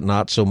rights, but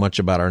not so much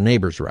about our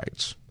neighbors'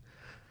 rights.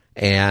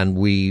 And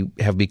we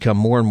have become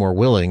more and more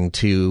willing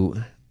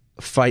to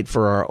fight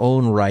for our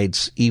own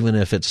rights, even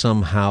if it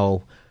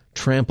somehow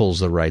tramples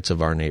the rights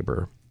of our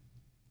neighbor,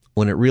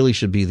 when it really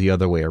should be the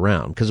other way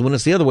around. Because when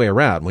it's the other way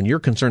around, when you're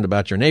concerned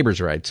about your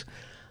neighbor's rights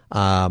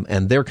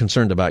and they're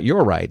concerned about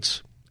your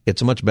rights,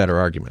 it's a much better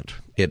argument.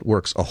 It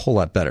works a whole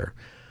lot better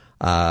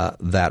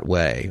that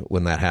way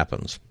when that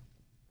happens.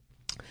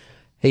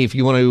 Hey, if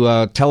you want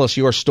to tell us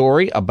your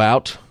story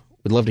about,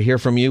 we'd love to hear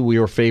from you,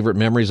 your favorite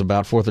memories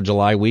about 4th of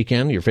July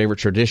weekend, your favorite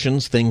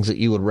traditions, things that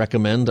you would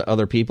recommend to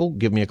other people.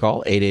 Give me a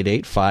call,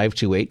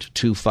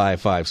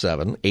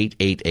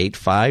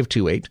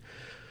 888-528-2557,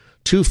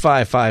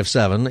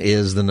 888-528-2557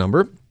 is the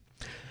number.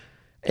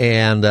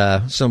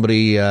 And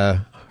somebody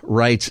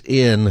writes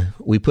in,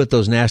 we put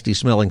those nasty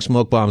smelling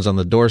smoke bombs on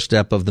the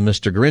doorstep of the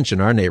Mr. Grinch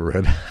in our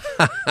neighborhood.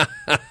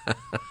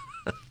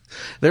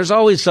 There's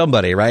always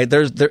somebody, right?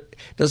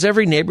 Does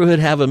every neighborhood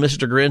have a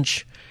Mr.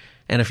 Grinch?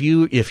 And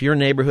if your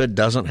neighborhood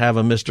doesn't have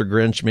a Mr.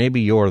 Grinch, maybe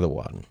you're the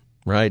one,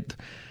 right?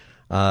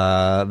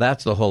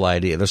 That's the whole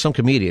idea. There's some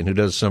comedian who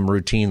does some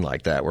routine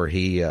like that where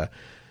he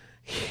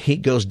he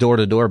goes door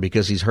to door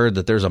because he's heard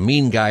that there's a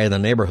mean guy in the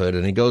neighborhood,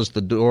 and he goes to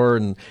the door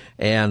and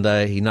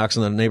he knocks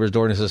on the neighbor's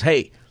door and he says,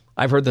 "Hey,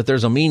 I've heard that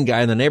there's a mean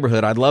guy in the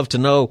neighborhood. I'd love to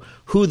know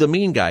who the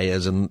mean guy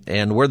is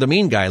and where the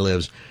mean guy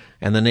lives."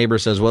 And the neighbor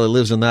says, "Well, he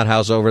lives in that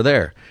house over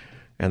there."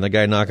 And the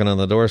guy knocking on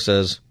the door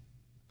says,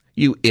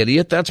 "You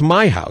idiot, that's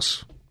my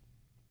house."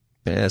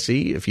 Yeah,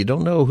 see, if you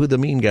don't know who the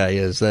mean guy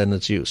is, then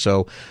it's you.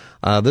 So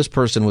this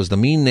person was the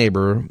mean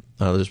neighbor,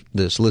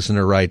 this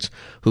listener writes,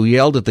 who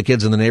yelled at the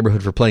kids in the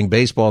neighborhood for playing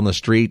baseball in the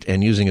street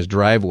and using his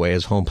driveway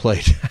as home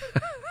plate.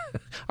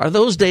 Are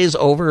those days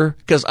over?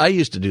 Because I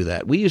used to do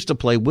that. We used to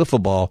play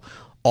wiffle ball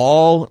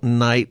all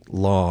night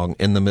long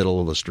in the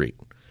middle of the street.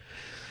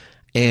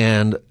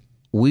 And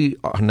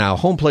now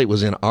home plate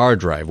was in our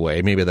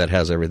driveway. Maybe that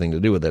has everything to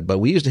do with it. But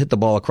we used to hit the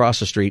ball across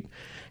the street,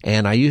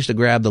 and I used to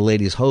grab the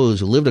lady's hose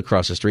who lived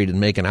across the street and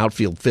make an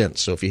outfield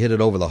fence. So if you hit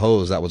it over the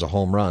hose, that was a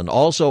home run.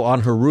 Also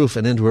on her roof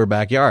and into her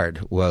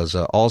backyard was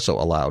also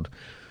allowed.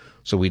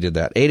 So we did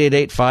that.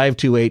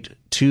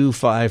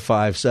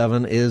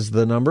 888-528-2557 is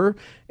the number.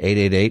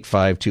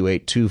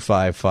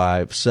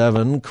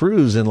 888-528-2557.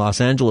 Cruz in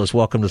Los Angeles,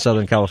 welcome to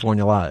Southern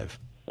California Live.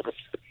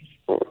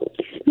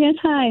 Yes,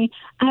 hi.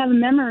 I have a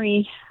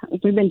memory.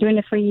 We've been doing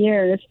it for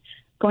years,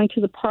 going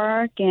to the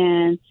park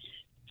and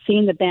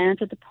seeing the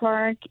bands at the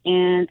park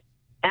and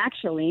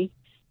actually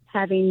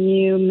having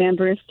new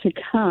members to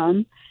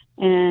come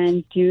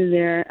and do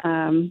their,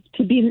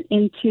 to be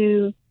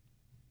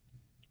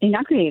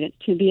inaugurated,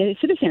 to be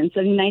citizens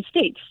of the United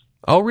States.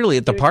 Oh, really?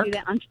 At the park? Do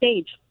that on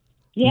stage.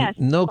 Yes.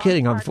 No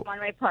kidding.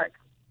 Monterey Park.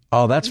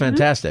 Oh, that's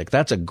fantastic.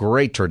 That's a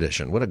great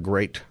tradition. What a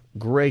great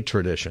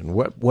tradition.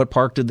 What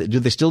park do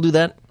they still do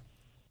that?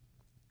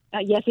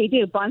 Yes, they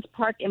do. Bonds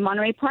Park in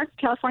Monterey Park,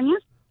 California.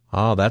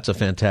 Oh, that's a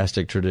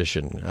fantastic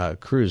tradition.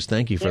 Cruz,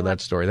 thank you for that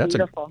story. That's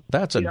beautiful.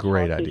 That's a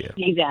great idea.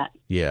 See that.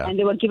 Yeah. And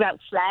they will give out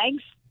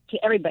flags to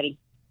everybody.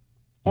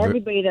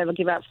 Everybody there will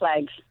give out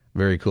flags.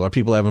 Very cool. Are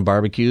people having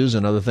barbecues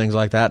and other things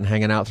like that and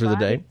hanging out through the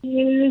day?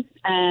 Barbecues,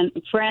 and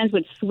friends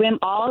would swim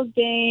all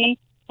day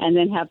and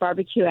then have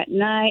barbecue at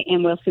night,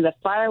 and we'll see the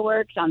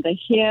fireworks on the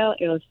hill.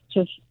 It was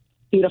just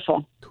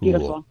beautiful. Cool.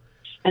 Beautiful.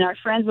 And our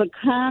friends would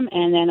come,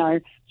 and then our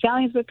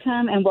families would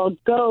come, and we'll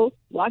go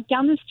walk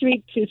down the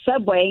street to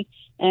Subway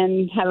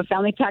and have a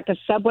family pack of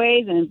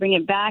Subways and bring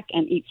it back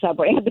and eat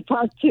Subway at the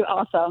park, too,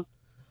 also.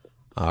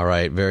 All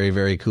right. Very,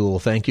 very cool.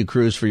 Thank you,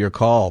 Cruz, for your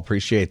call.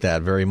 Appreciate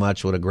that very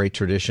much. What a great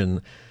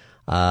tradition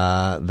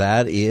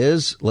that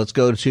is. Let's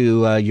go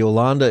to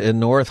Yolanda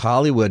in North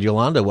Hollywood.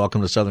 Yolanda,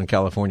 welcome to Southern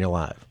California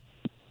Live.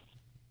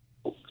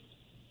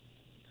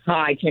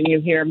 Hi, can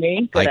you hear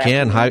me? I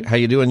can. How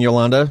you doing,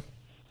 Yolanda?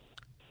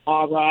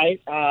 All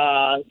right.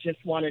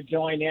 Just want to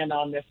join in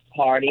on this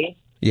party.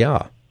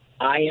 Yeah.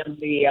 I am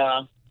the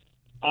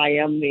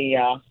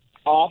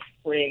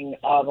offspring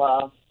of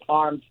a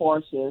armed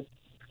forces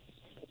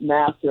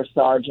master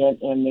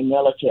sergeant in the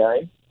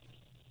military.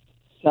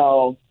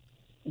 So,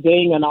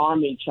 being an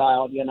Army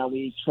child,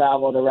 we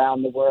traveled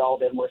around the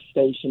world and were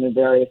stationed in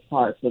various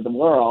parts of the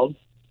world.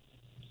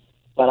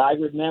 But I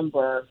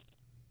remember,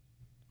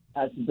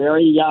 as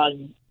very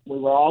young, we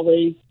were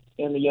always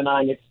in the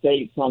United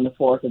States on the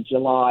 4th of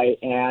July,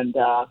 and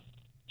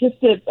just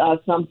did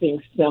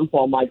something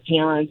simple. My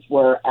parents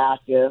were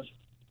active,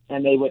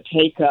 and they would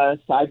take us,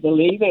 I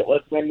believe it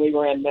was when we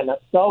were in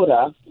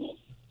Minnesota,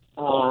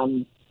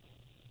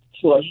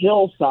 to a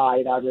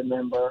hillside, I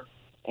remember,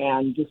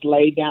 and just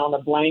lay down a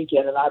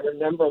blanket. And I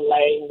remember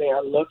laying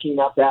there looking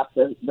up at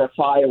the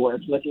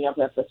fireworks, looking up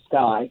at the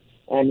sky.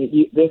 And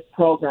this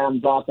program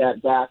brought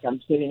that back.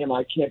 I'm sitting in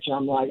my kitchen.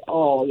 I'm like,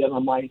 oh,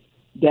 my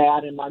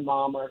dad and my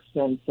mom are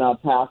since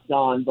passed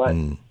on. But,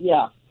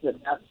 yeah,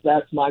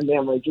 that's my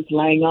memory, just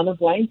laying on a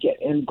blanket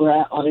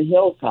on a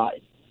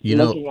hillside,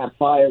 looking at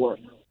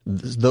fireworks.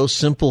 Those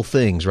simple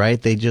things,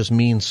 right? They just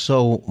mean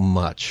so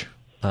much.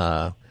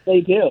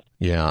 They do.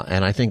 Yeah,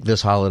 and I think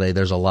this holiday,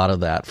 there's a lot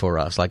of that for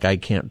us. Like, I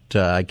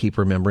keep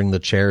remembering the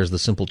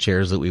simple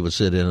chairs that we would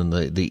sit in and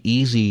the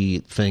easy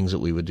things that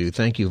we would do.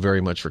 Thank you very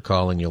much for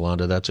calling,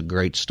 Yolanda. That's a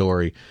great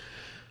story.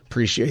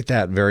 Appreciate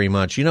that very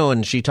much.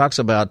 And she talks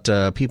about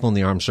people in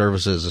the armed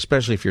services,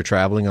 especially if you're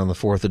traveling on the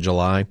 4th of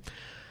July.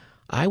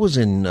 I was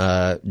in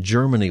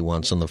Germany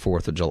once on the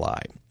 4th of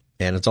July,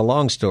 and it's a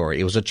long story.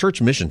 It was a church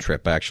mission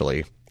trip,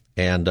 actually.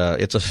 And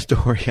it's a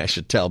story I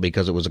should tell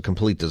because it was a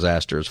complete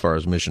disaster as far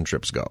as mission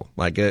trips go.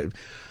 Like,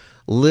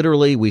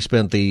 literally, we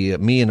spent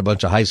me and a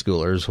bunch of high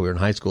schoolers who were in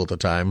high school at the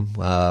time,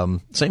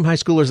 same high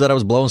schoolers that I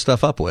was blowing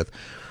stuff up with.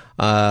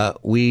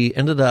 We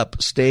ended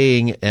up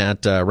staying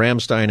at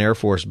Ramstein Air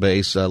Force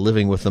Base,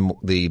 living with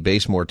the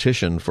base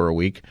mortician for a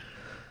week,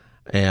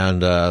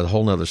 and a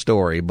whole nother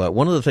story. But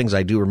one of the things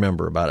I do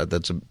remember about it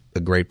that's a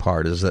great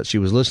part is that she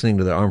was listening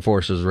to the Armed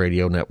Forces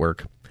Radio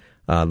Network,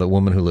 the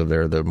woman who lived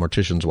there, the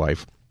mortician's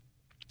wife.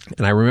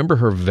 And I remember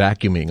her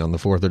vacuuming on the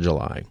 4th of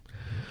July.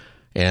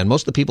 And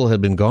most of the people had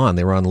been gone.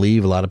 They were on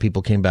leave. A lot of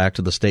people came back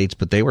to the States,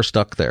 but they were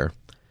stuck there.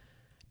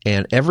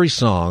 And every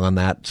song on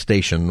that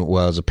station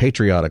was a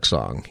patriotic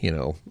song,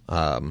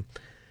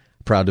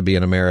 Proud to be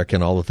an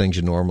American, all the things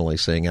you normally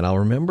sing. And I'll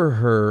remember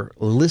her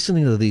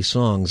listening to these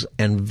songs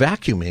and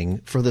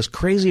vacuuming for this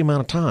crazy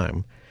amount of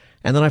time.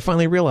 And then I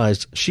finally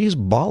realized she's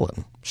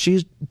bawling.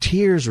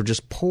 Tears were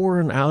just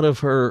pouring out of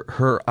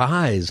her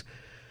eyes.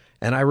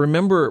 And I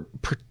remember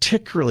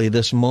particularly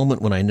this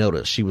moment when I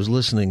noticed she was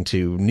listening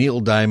to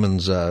Neil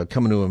Diamond's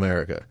Coming to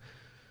America.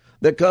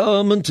 They're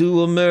coming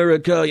to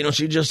America. You know,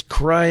 she just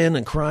crying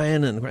and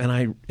crying.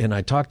 And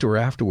I talked to her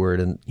afterward,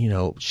 and, you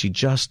know, she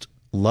just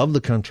loved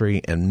the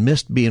country and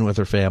missed being with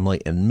her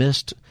family and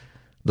missed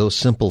those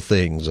simple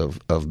things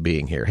of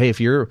being here. Hey,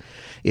 if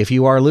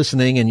you are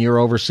listening and you're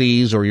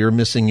overseas or you're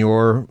missing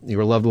your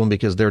loved one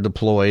because they're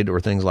deployed or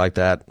things like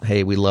that,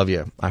 hey, we love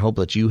you. I hope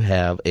that you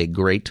have a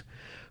great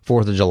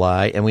 4th of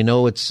July. And we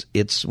know it's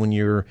when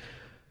you're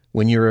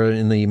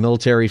in the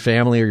military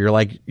family, or you're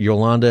like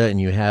Yolanda and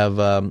you have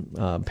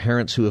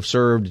parents who have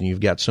served and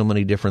you've got so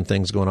many different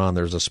things going on,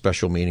 there's a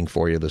special meaning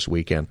for you this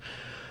weekend.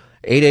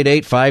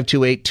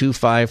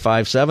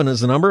 888-528-2557 is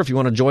the number if you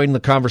want to join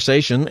the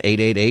conversation.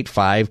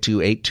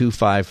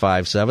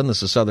 888-528-2557.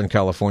 This is Southern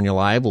California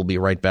Live. We'll be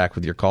right back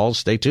with your calls.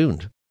 Stay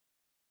tuned.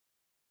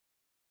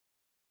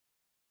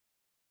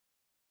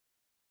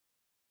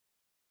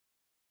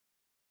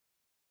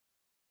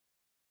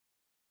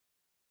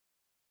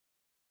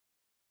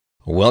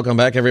 Welcome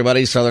back,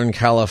 everybody. Southern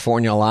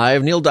California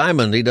Live. Neil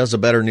Diamond. He does a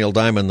better Neil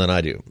Diamond than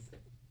I do.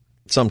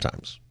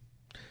 Sometimes.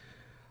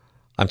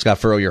 I'm Scott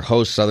Furrow, your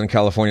host, Southern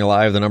California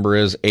Live. The number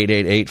is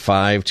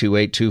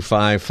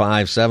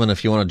 888-528-2557.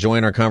 If you want to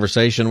join our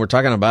conversation, we're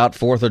talking about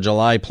 4th of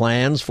July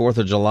plans, 4th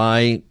of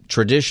July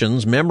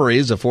traditions,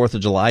 memories of 4th of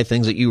July,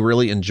 things that you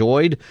really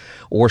enjoyed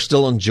or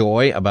still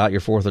enjoy about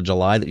your 4th of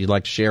July that you'd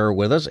like to share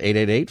with us.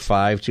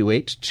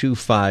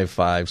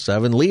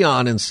 888-528-2557.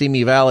 Leon in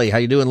Simi Valley. How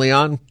you doing,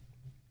 Leon?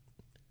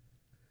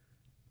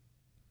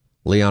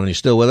 Leon, are you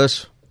still with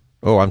us?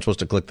 Oh, I'm supposed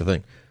to click the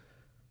thing.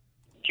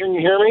 Can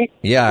you hear me?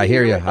 Yeah, I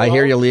hear you. I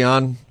hear you,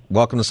 Leon.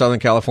 Welcome to Southern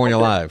California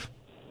Live.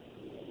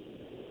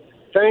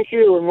 Thank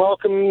you, and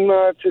welcome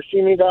to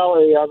Simi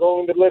Valley. I've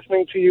only been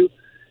listening to you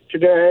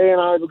today,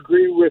 and I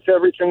agree with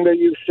everything that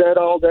you've said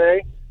all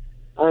day.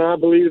 And I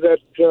believe that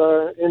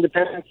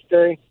Independence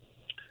Day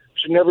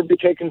should never be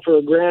taken for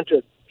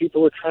granted.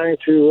 People are trying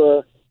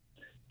to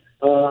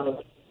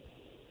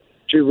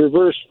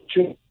reverse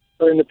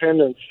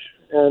independence,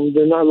 and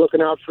they're not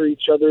looking out for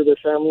each other, their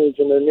families,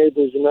 and their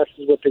neighbors, and that's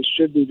what they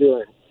should be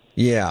doing.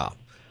 Yeah.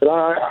 But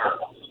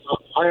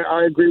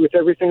I agree with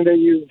everything that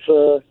you've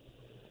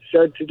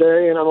said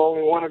today, and I'm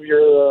only one of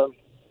your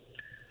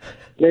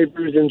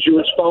neighbors and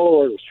Jewish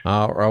followers.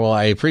 Well,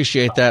 I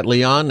appreciate that,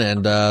 Leon,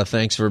 and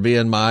thanks for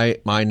being my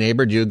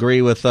neighbor. Do you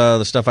agree with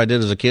the stuff I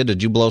did as a kid?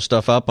 Did you blow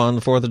stuff up on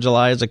the 4th of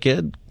July as a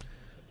kid?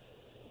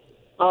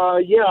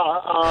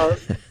 Yeah.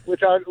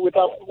 Without,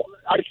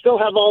 I still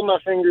have all my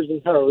fingers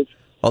and toes.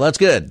 Oh, that's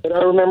good. But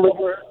I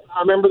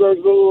remember those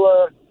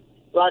little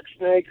black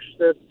snakes.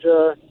 That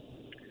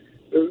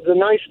the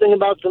nice thing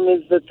about them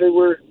is that they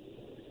were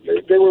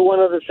one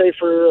of the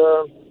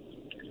safer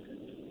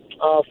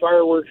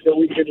fireworks that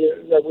we could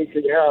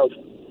have.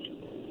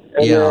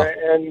 And, yeah.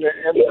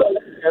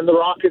 And the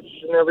rockets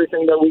and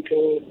everything that we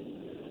can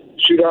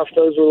shoot off.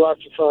 Those were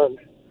lots of fun.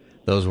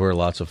 Those were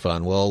lots of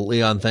fun. Well,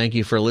 Leon, thank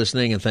you for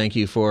listening, and thank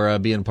you for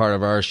being part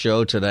of our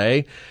show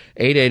today.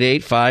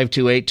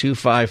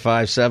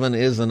 888-528-2557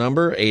 is the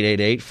number,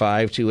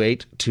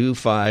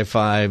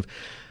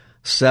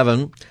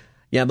 888-528-2557.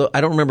 Yeah,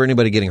 I don't remember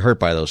anybody getting hurt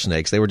by those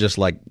snakes. They were just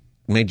like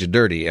made you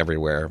dirty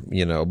everywhere,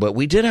 you know. But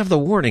we did have the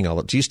warning.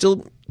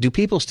 Do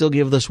people still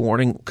give this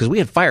warning? Because we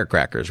had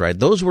firecrackers, right?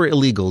 Those were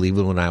illegal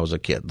even when I was a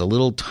kid. The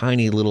little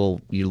tiny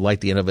you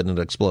light the end of it and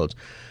it explodes.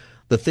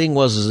 The thing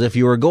was if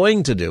you were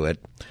going to do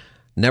it,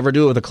 never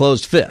do it with a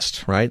closed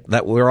fist, right?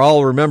 That we're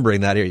all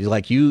remembering that here.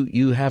 Like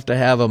you have to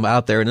have them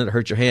out there and it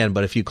hurts your hand.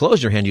 But if you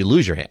close your hand, you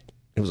lose your hand.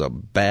 It was a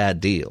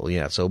bad deal.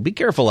 Yeah. So be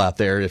careful out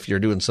there if you're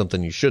doing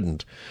something you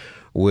shouldn't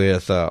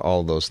with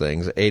all those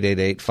things.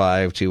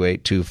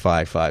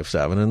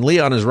 888-528-2557. And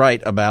Leon is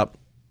right about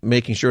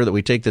making sure that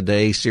we take the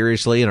day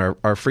seriously, and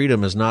our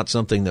freedom is not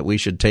something that we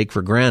should take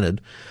for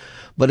granted.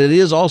 But it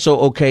is also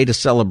okay to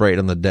celebrate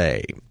on the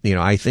day. You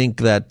know, I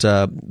think that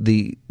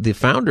the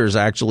founders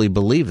actually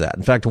believe that.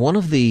 In fact, one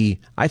of the,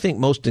 I think,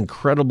 most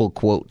incredible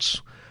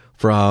quotes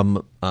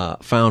from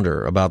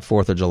founder about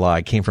 4th of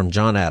July came from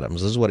John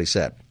Adams. This is what he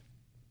said.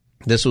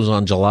 This was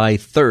on July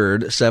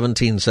 3rd,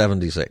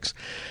 1776.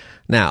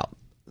 Now,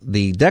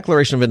 the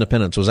Declaration of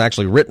Independence was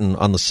actually written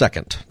on the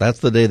 2nd. That's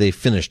the day they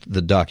finished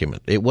the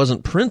document. It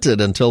wasn't printed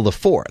until the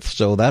 4th,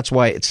 so that's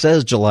why it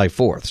says July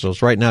 4th. So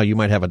it's right now you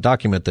might have a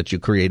document that you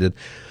created,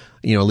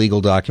 you know, a legal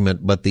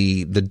document, but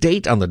the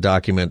date on the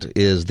document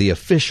is the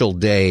official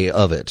day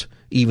of it,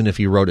 even if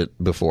you wrote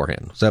it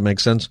beforehand. Does that make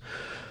sense?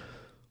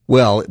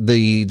 Well,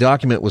 the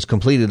document was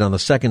completed on the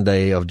 2nd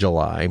day of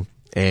July,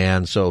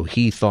 and so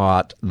he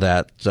thought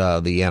that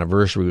the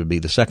anniversary would be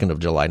the 2nd of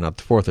July, not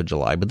the 4th of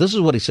July. But this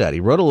is what he said.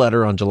 He wrote a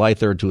letter on July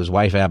 3rd to his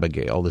wife,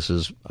 Abigail. This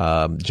is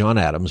John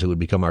Adams, who would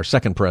become our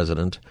second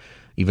president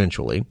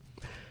eventually.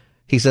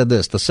 He said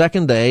this: the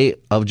second day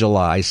of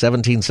July,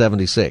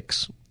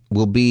 1776,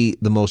 will be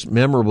the most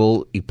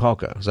memorable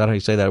epocha. Is that how you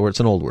say that word? It's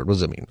an old word. What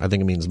does it mean? I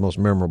think it means most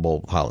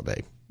memorable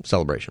holiday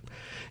celebration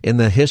in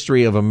the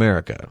history of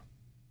America.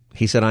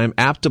 He said, I am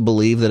apt to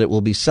believe that it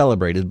will be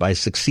celebrated by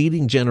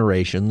succeeding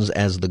generations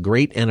as the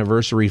great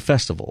anniversary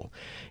festival.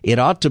 It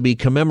ought to be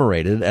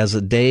commemorated as a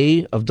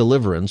day of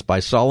deliverance by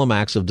solemn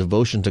acts of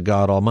devotion to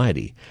God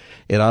Almighty.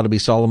 It ought to be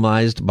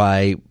solemnized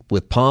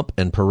with pomp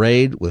and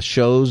parade, with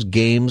shows,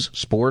 games,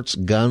 sports,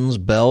 guns,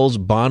 bells,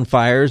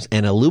 bonfires,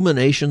 and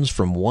illuminations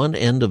from one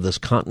end of this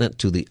continent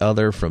to the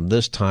other from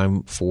this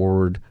time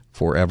forward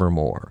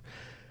forevermore.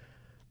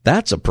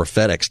 That's a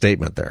prophetic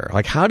statement there.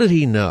 Like, how did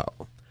he know?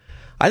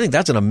 I think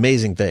that's an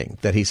amazing thing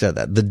that he said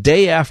that. The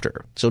day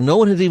after, so no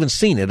one had even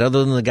seen it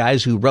other than the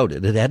guys who wrote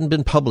it. It hadn't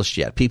been published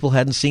yet. People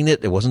hadn't seen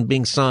it. It wasn't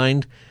being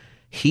signed.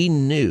 He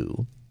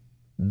knew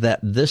that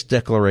this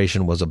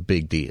declaration was a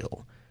big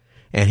deal.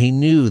 And he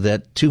knew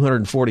that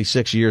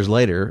 246 years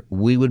later,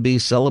 we would be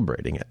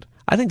celebrating it.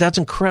 I think that's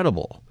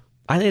incredible.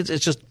 I think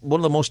it's just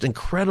one of the most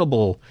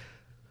incredible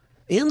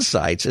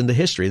insights into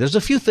history. There's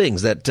a few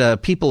things that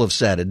people have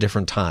said at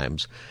different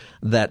times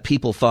that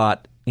people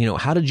thought,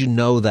 how did you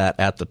know that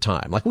at the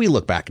time? Like, we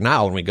look back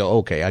now and we go,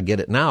 okay, I get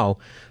it now.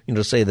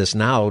 To say this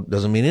now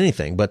doesn't mean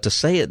anything. But to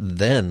say it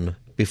then,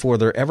 before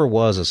there ever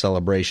was a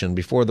celebration,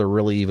 before there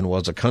really even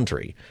was a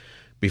country,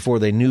 before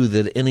they knew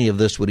that any of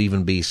this would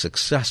even be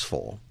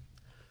successful,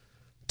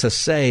 to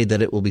say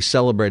that it will be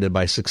celebrated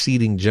by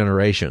succeeding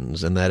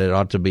generations and that it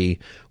ought to be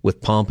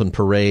with pomp and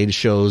parade,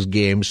 shows,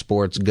 games,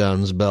 sports,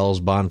 guns, bells,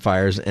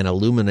 bonfires, and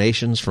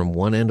illuminations from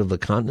one end of the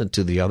continent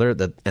to the other,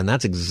 and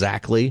that's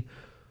exactly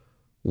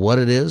what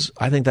it is,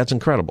 I think that's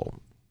incredible.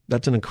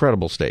 That's an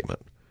incredible statement.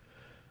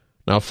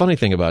 Now, a funny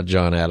thing about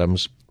John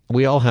Adams,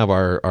 we all have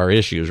our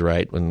issues,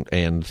 right?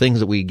 And things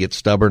that we get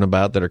stubborn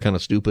about that are kind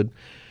of stupid.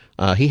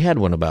 He had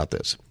one about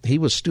this. He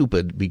was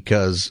stupid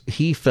because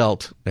he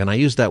felt, and I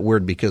use that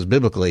word because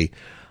biblically,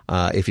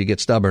 if you get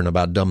stubborn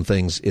about dumb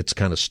things, it's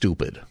kind of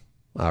stupid.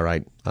 All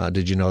right.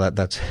 Did you know that?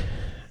 That's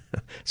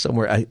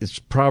somewhere. It's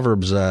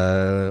Proverbs.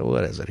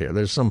 What is it here?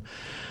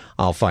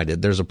 I'll find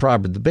it. There's a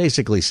proverb that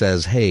basically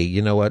says, hey,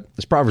 you know what?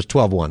 It's Proverbs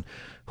 12:1.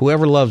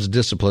 Whoever loves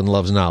discipline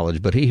loves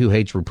knowledge, but he who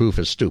hates reproof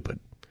is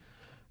stupid.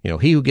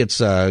 He who gets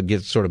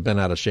sort of bent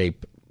out of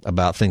shape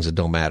about things that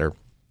don't matter.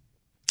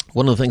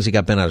 One of the things he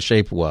got bent out of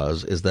shape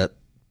is that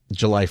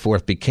July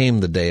 4th became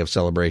the day of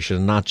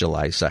celebration, not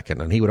July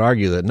 2nd. And he would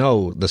argue that,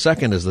 no, the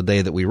 2nd is the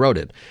day that we wrote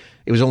it.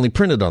 It was only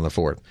printed on the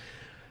 4th.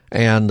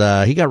 And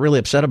he got really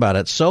upset about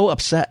it, so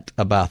upset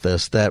about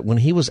this that when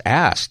he was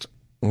asked,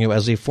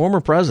 as a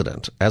former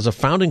president, as a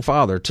founding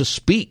father, to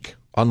speak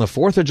on the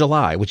 4th of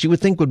July, which you would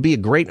think would be a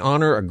great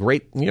honor,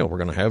 we're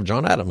going to have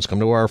John Adams come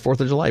to our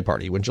 4th of July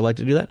party. Wouldn't you like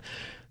to do that?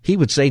 He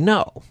would say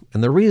no.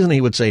 And the reason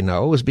he would say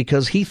no is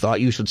because he thought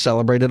you should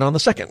celebrate it on the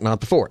 2nd,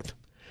 not the 4th.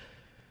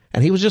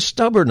 And he was just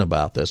stubborn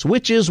about this,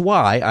 which is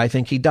why I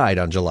think he died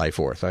on July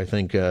 4th. I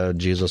think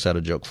Jesus had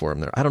a joke for him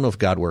there. I don't know if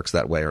God works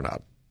that way or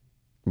not.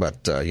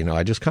 But,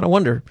 I just kind of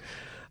wonder.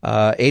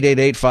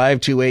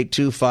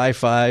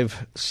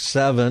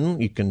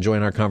 888-528-2557. You can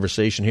join our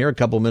conversation here. A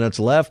couple minutes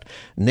left.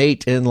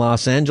 Nate in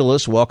Los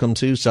Angeles, welcome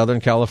to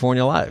Southern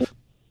California Live.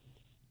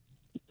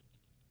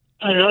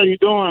 Hey, how you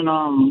doing?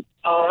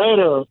 I had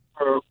a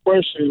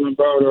question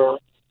about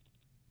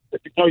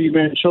if you've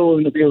been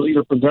chosen to be a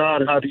leader for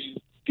God, how do you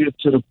get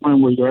to the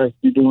point where you're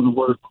actually doing the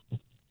work?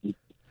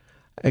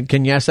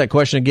 Can you ask that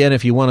question again?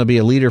 If you want to be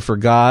a leader for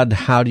God,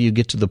 how do you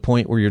get to the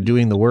point where you're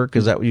doing the work?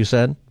 Is that what you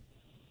said?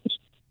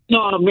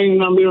 No, I mean,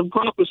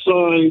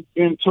 prophesied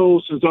and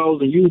told since I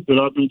was a youth that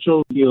I've been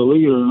chosen to be a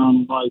leader, and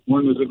I'm like,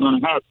 when is it going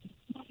to happen?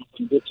 I'm going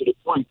to get to the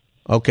point.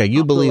 Okay,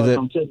 you believe that...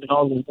 I'm taking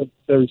all the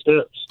necessary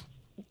steps.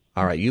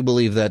 All right, you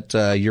believe that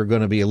you're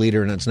going to be a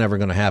leader and it's never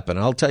going to happen.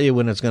 I'll tell you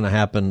when it's going to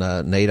happen,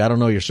 Nate. I don't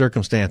know your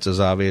circumstances,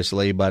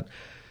 obviously, but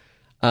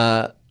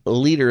a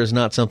leader is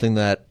not something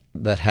that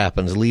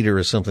happens. Leader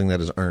is something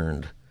that is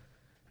earned.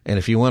 And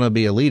if you want to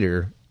be a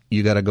leader,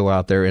 you got to go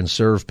out there and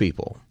serve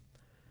people.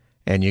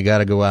 And you got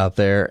to go out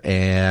there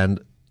and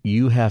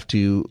you have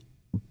to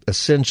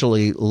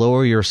essentially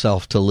lower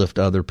yourself to lift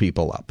other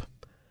people up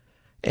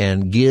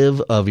and give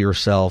of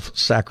yourself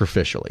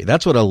sacrificially.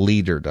 That's what a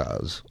leader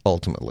does,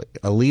 ultimately.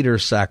 A leader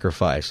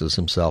sacrifices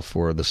himself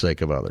for the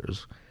sake of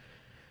others.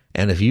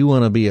 And if you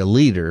want to be a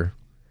leader,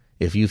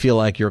 if you feel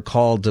like you're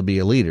called to be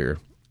a leader,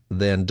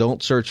 then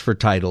don't search for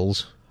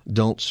titles.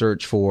 Don't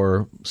search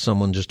for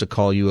someone just to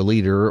call you a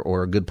leader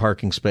or a good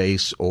parking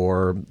space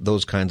or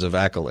those kinds of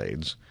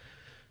accolades.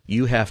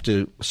 You have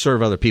to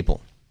serve other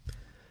people.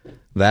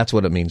 That's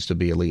what it means to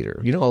be a leader.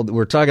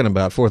 We're talking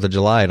about 4th of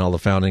July and all the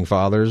founding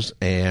fathers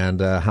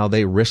and how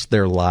they risked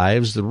their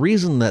lives. The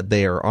reason that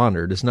they are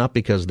honored is not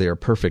because they are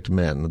perfect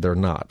men. They're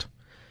not.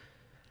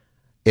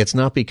 It's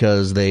not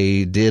because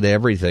they did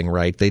everything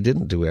right. They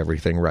didn't do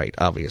everything right,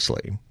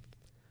 obviously.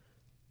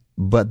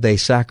 But they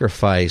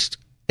sacrificed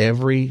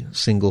every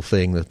single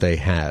thing that they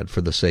had for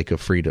the sake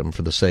of freedom,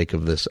 for the sake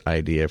of this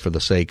idea, for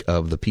the sake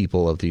of the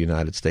people of the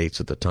United States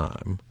at the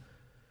time.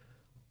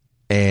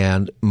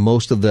 And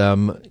most of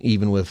them,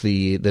 even with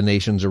the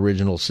nation's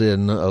original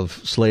sin of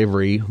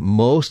slavery,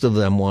 most of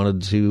them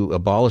wanted to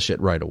abolish it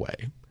right away.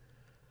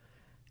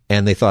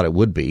 And they thought it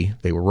would be.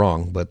 They were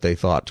wrong, but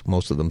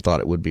most of them thought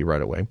it would be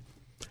right away.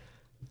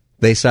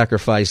 They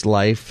sacrificed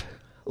life,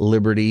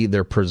 liberty,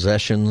 their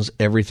possessions,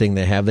 everything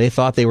they have. They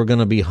thought they were going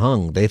to be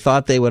hung. They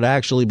thought they would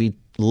actually be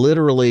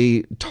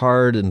literally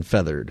tarred and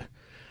feathered.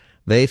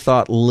 They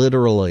thought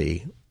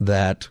literally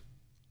that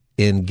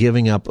in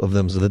giving up of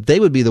them, so that they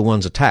would be the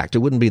ones attacked. It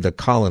wouldn't be the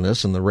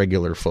colonists and the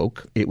regular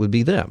folk. It would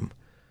be them.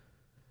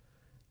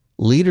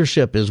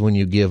 Leadership is when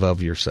you give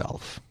of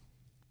yourself.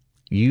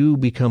 You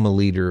become a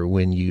leader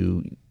when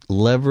you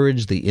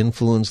leverage the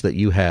influence that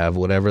you have,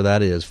 whatever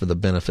that is, for the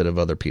benefit of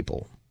other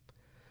people.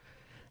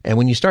 And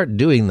when you start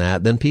doing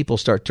that, then people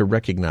start to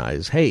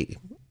recognize, hey,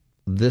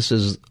 this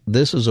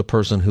is a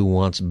person who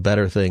wants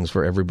better things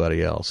for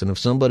everybody else. And if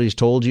somebody's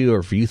told you, or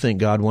if you think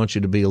God wants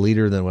you to be a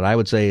leader, then what I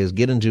would say is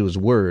get into his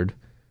word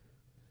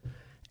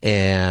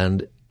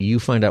and you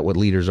find out what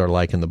leaders are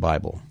like in the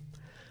Bible.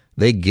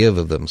 They give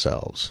of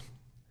themselves.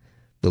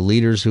 The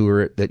leaders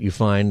that you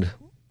find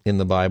in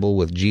the Bible,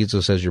 with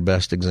Jesus as your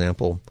best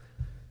example,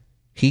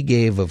 he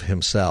gave of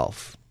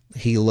himself.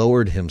 He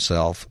lowered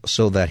himself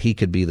so that he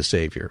could be the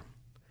Savior.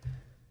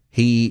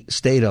 He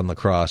stayed on the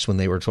cross when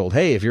they were told,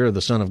 hey, if you're the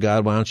Son of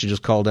God, why don't you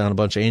just call down a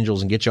bunch of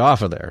angels and get you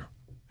off of there?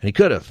 And he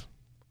could have,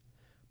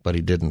 but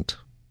he didn't.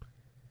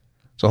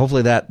 So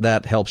hopefully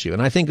that helps you.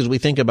 And I think as we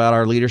think about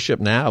our leadership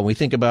now, we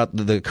think about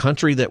the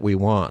country that we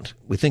want,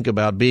 we think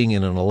about being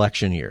in an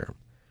election year.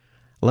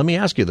 Let me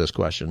ask you this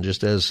question,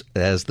 just as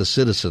the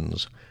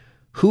citizens.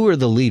 Who are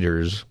the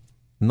leaders,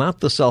 not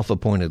the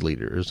self-appointed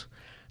leaders,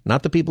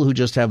 not the people who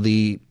just have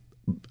the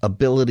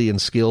ability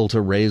and skill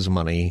to raise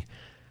money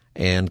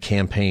and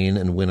campaign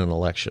and win an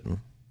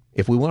election?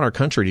 If we want our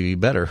country to be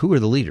better, who are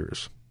the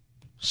leaders?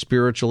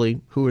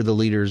 Spiritually, who are the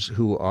leaders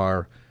who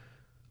are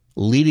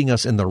leading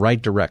us in the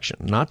right direction?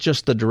 Not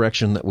just the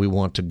direction that we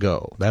want to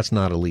go. That's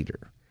not a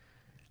leader.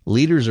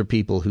 Leaders are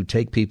people who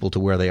take people to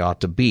where they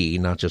ought to be,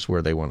 not just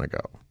where they want to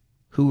go.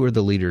 Who are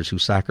the leaders who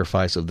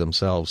sacrifice of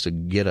themselves to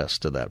get us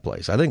to that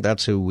place? I think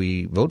that's who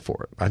we vote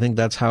for. I think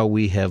that's how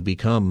we have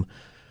become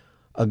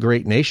a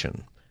great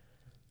nation.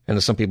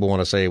 And some people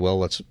want to say, well,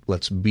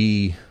 let's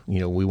be,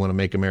 we want to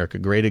make America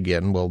great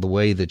again. Well, the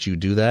way that you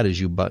do that is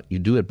you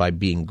do it by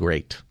being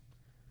great.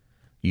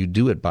 You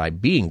do it by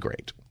being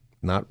great,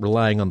 not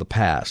relying on the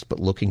past, but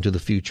looking to the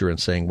future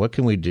and saying, what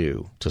can we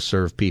do to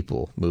serve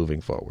people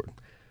moving forward?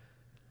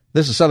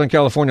 This is Southern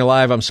California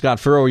Live. I'm Scott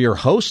Furrow, your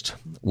host.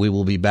 We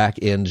will be back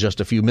in just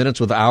a few minutes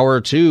with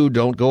Hour 2.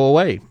 Don't go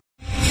away.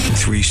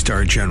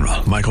 3-star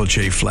General Michael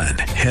J. Flynn,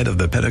 head of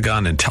the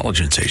Pentagon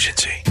Intelligence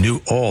Agency,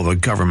 knew all the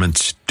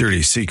government's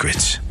dirty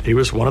secrets. He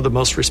was one of the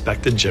most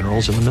respected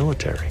generals in the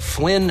military.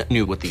 Flynn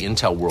knew what the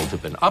intel world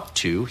had been up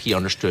to. He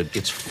understood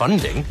its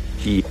funding.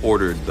 He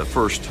ordered the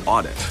first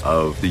audit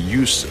of the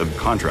use of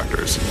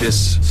contractors.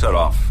 This set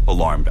off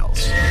alarm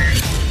bells.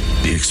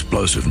 The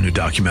explosive new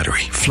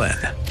documentary, Flynn,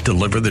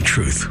 Deliver the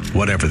Truth,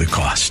 Whatever the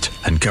Cost,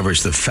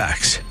 uncovers the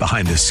facts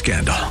behind this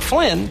scandal.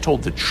 Flynn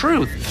told the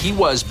truth. He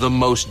was the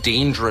most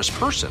dangerous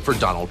person for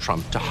Donald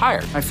Trump to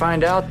hire. I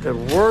find out the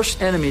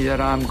worst enemy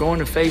that I'm going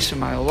to face in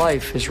my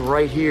life is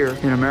right here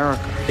in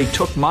America. They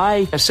took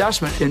my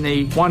assessment and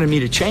they wanted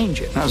me to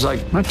change it. And I was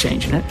like, I'm not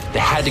changing it. They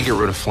had to get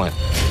rid of Flynn.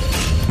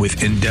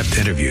 With in-depth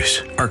interviews,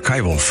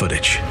 archival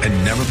footage,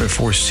 and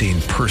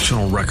never-before-seen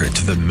personal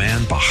records of the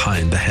man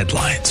behind the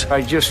headlines.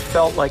 I just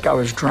felt like I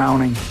was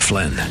drowning.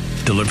 Flynn,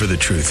 Deliver the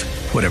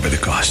Truth, Whatever the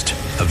Cost.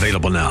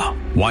 Available now.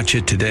 Watch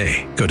it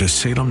today. Go to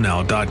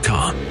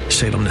salemnow.com.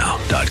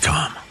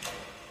 salemnow.com.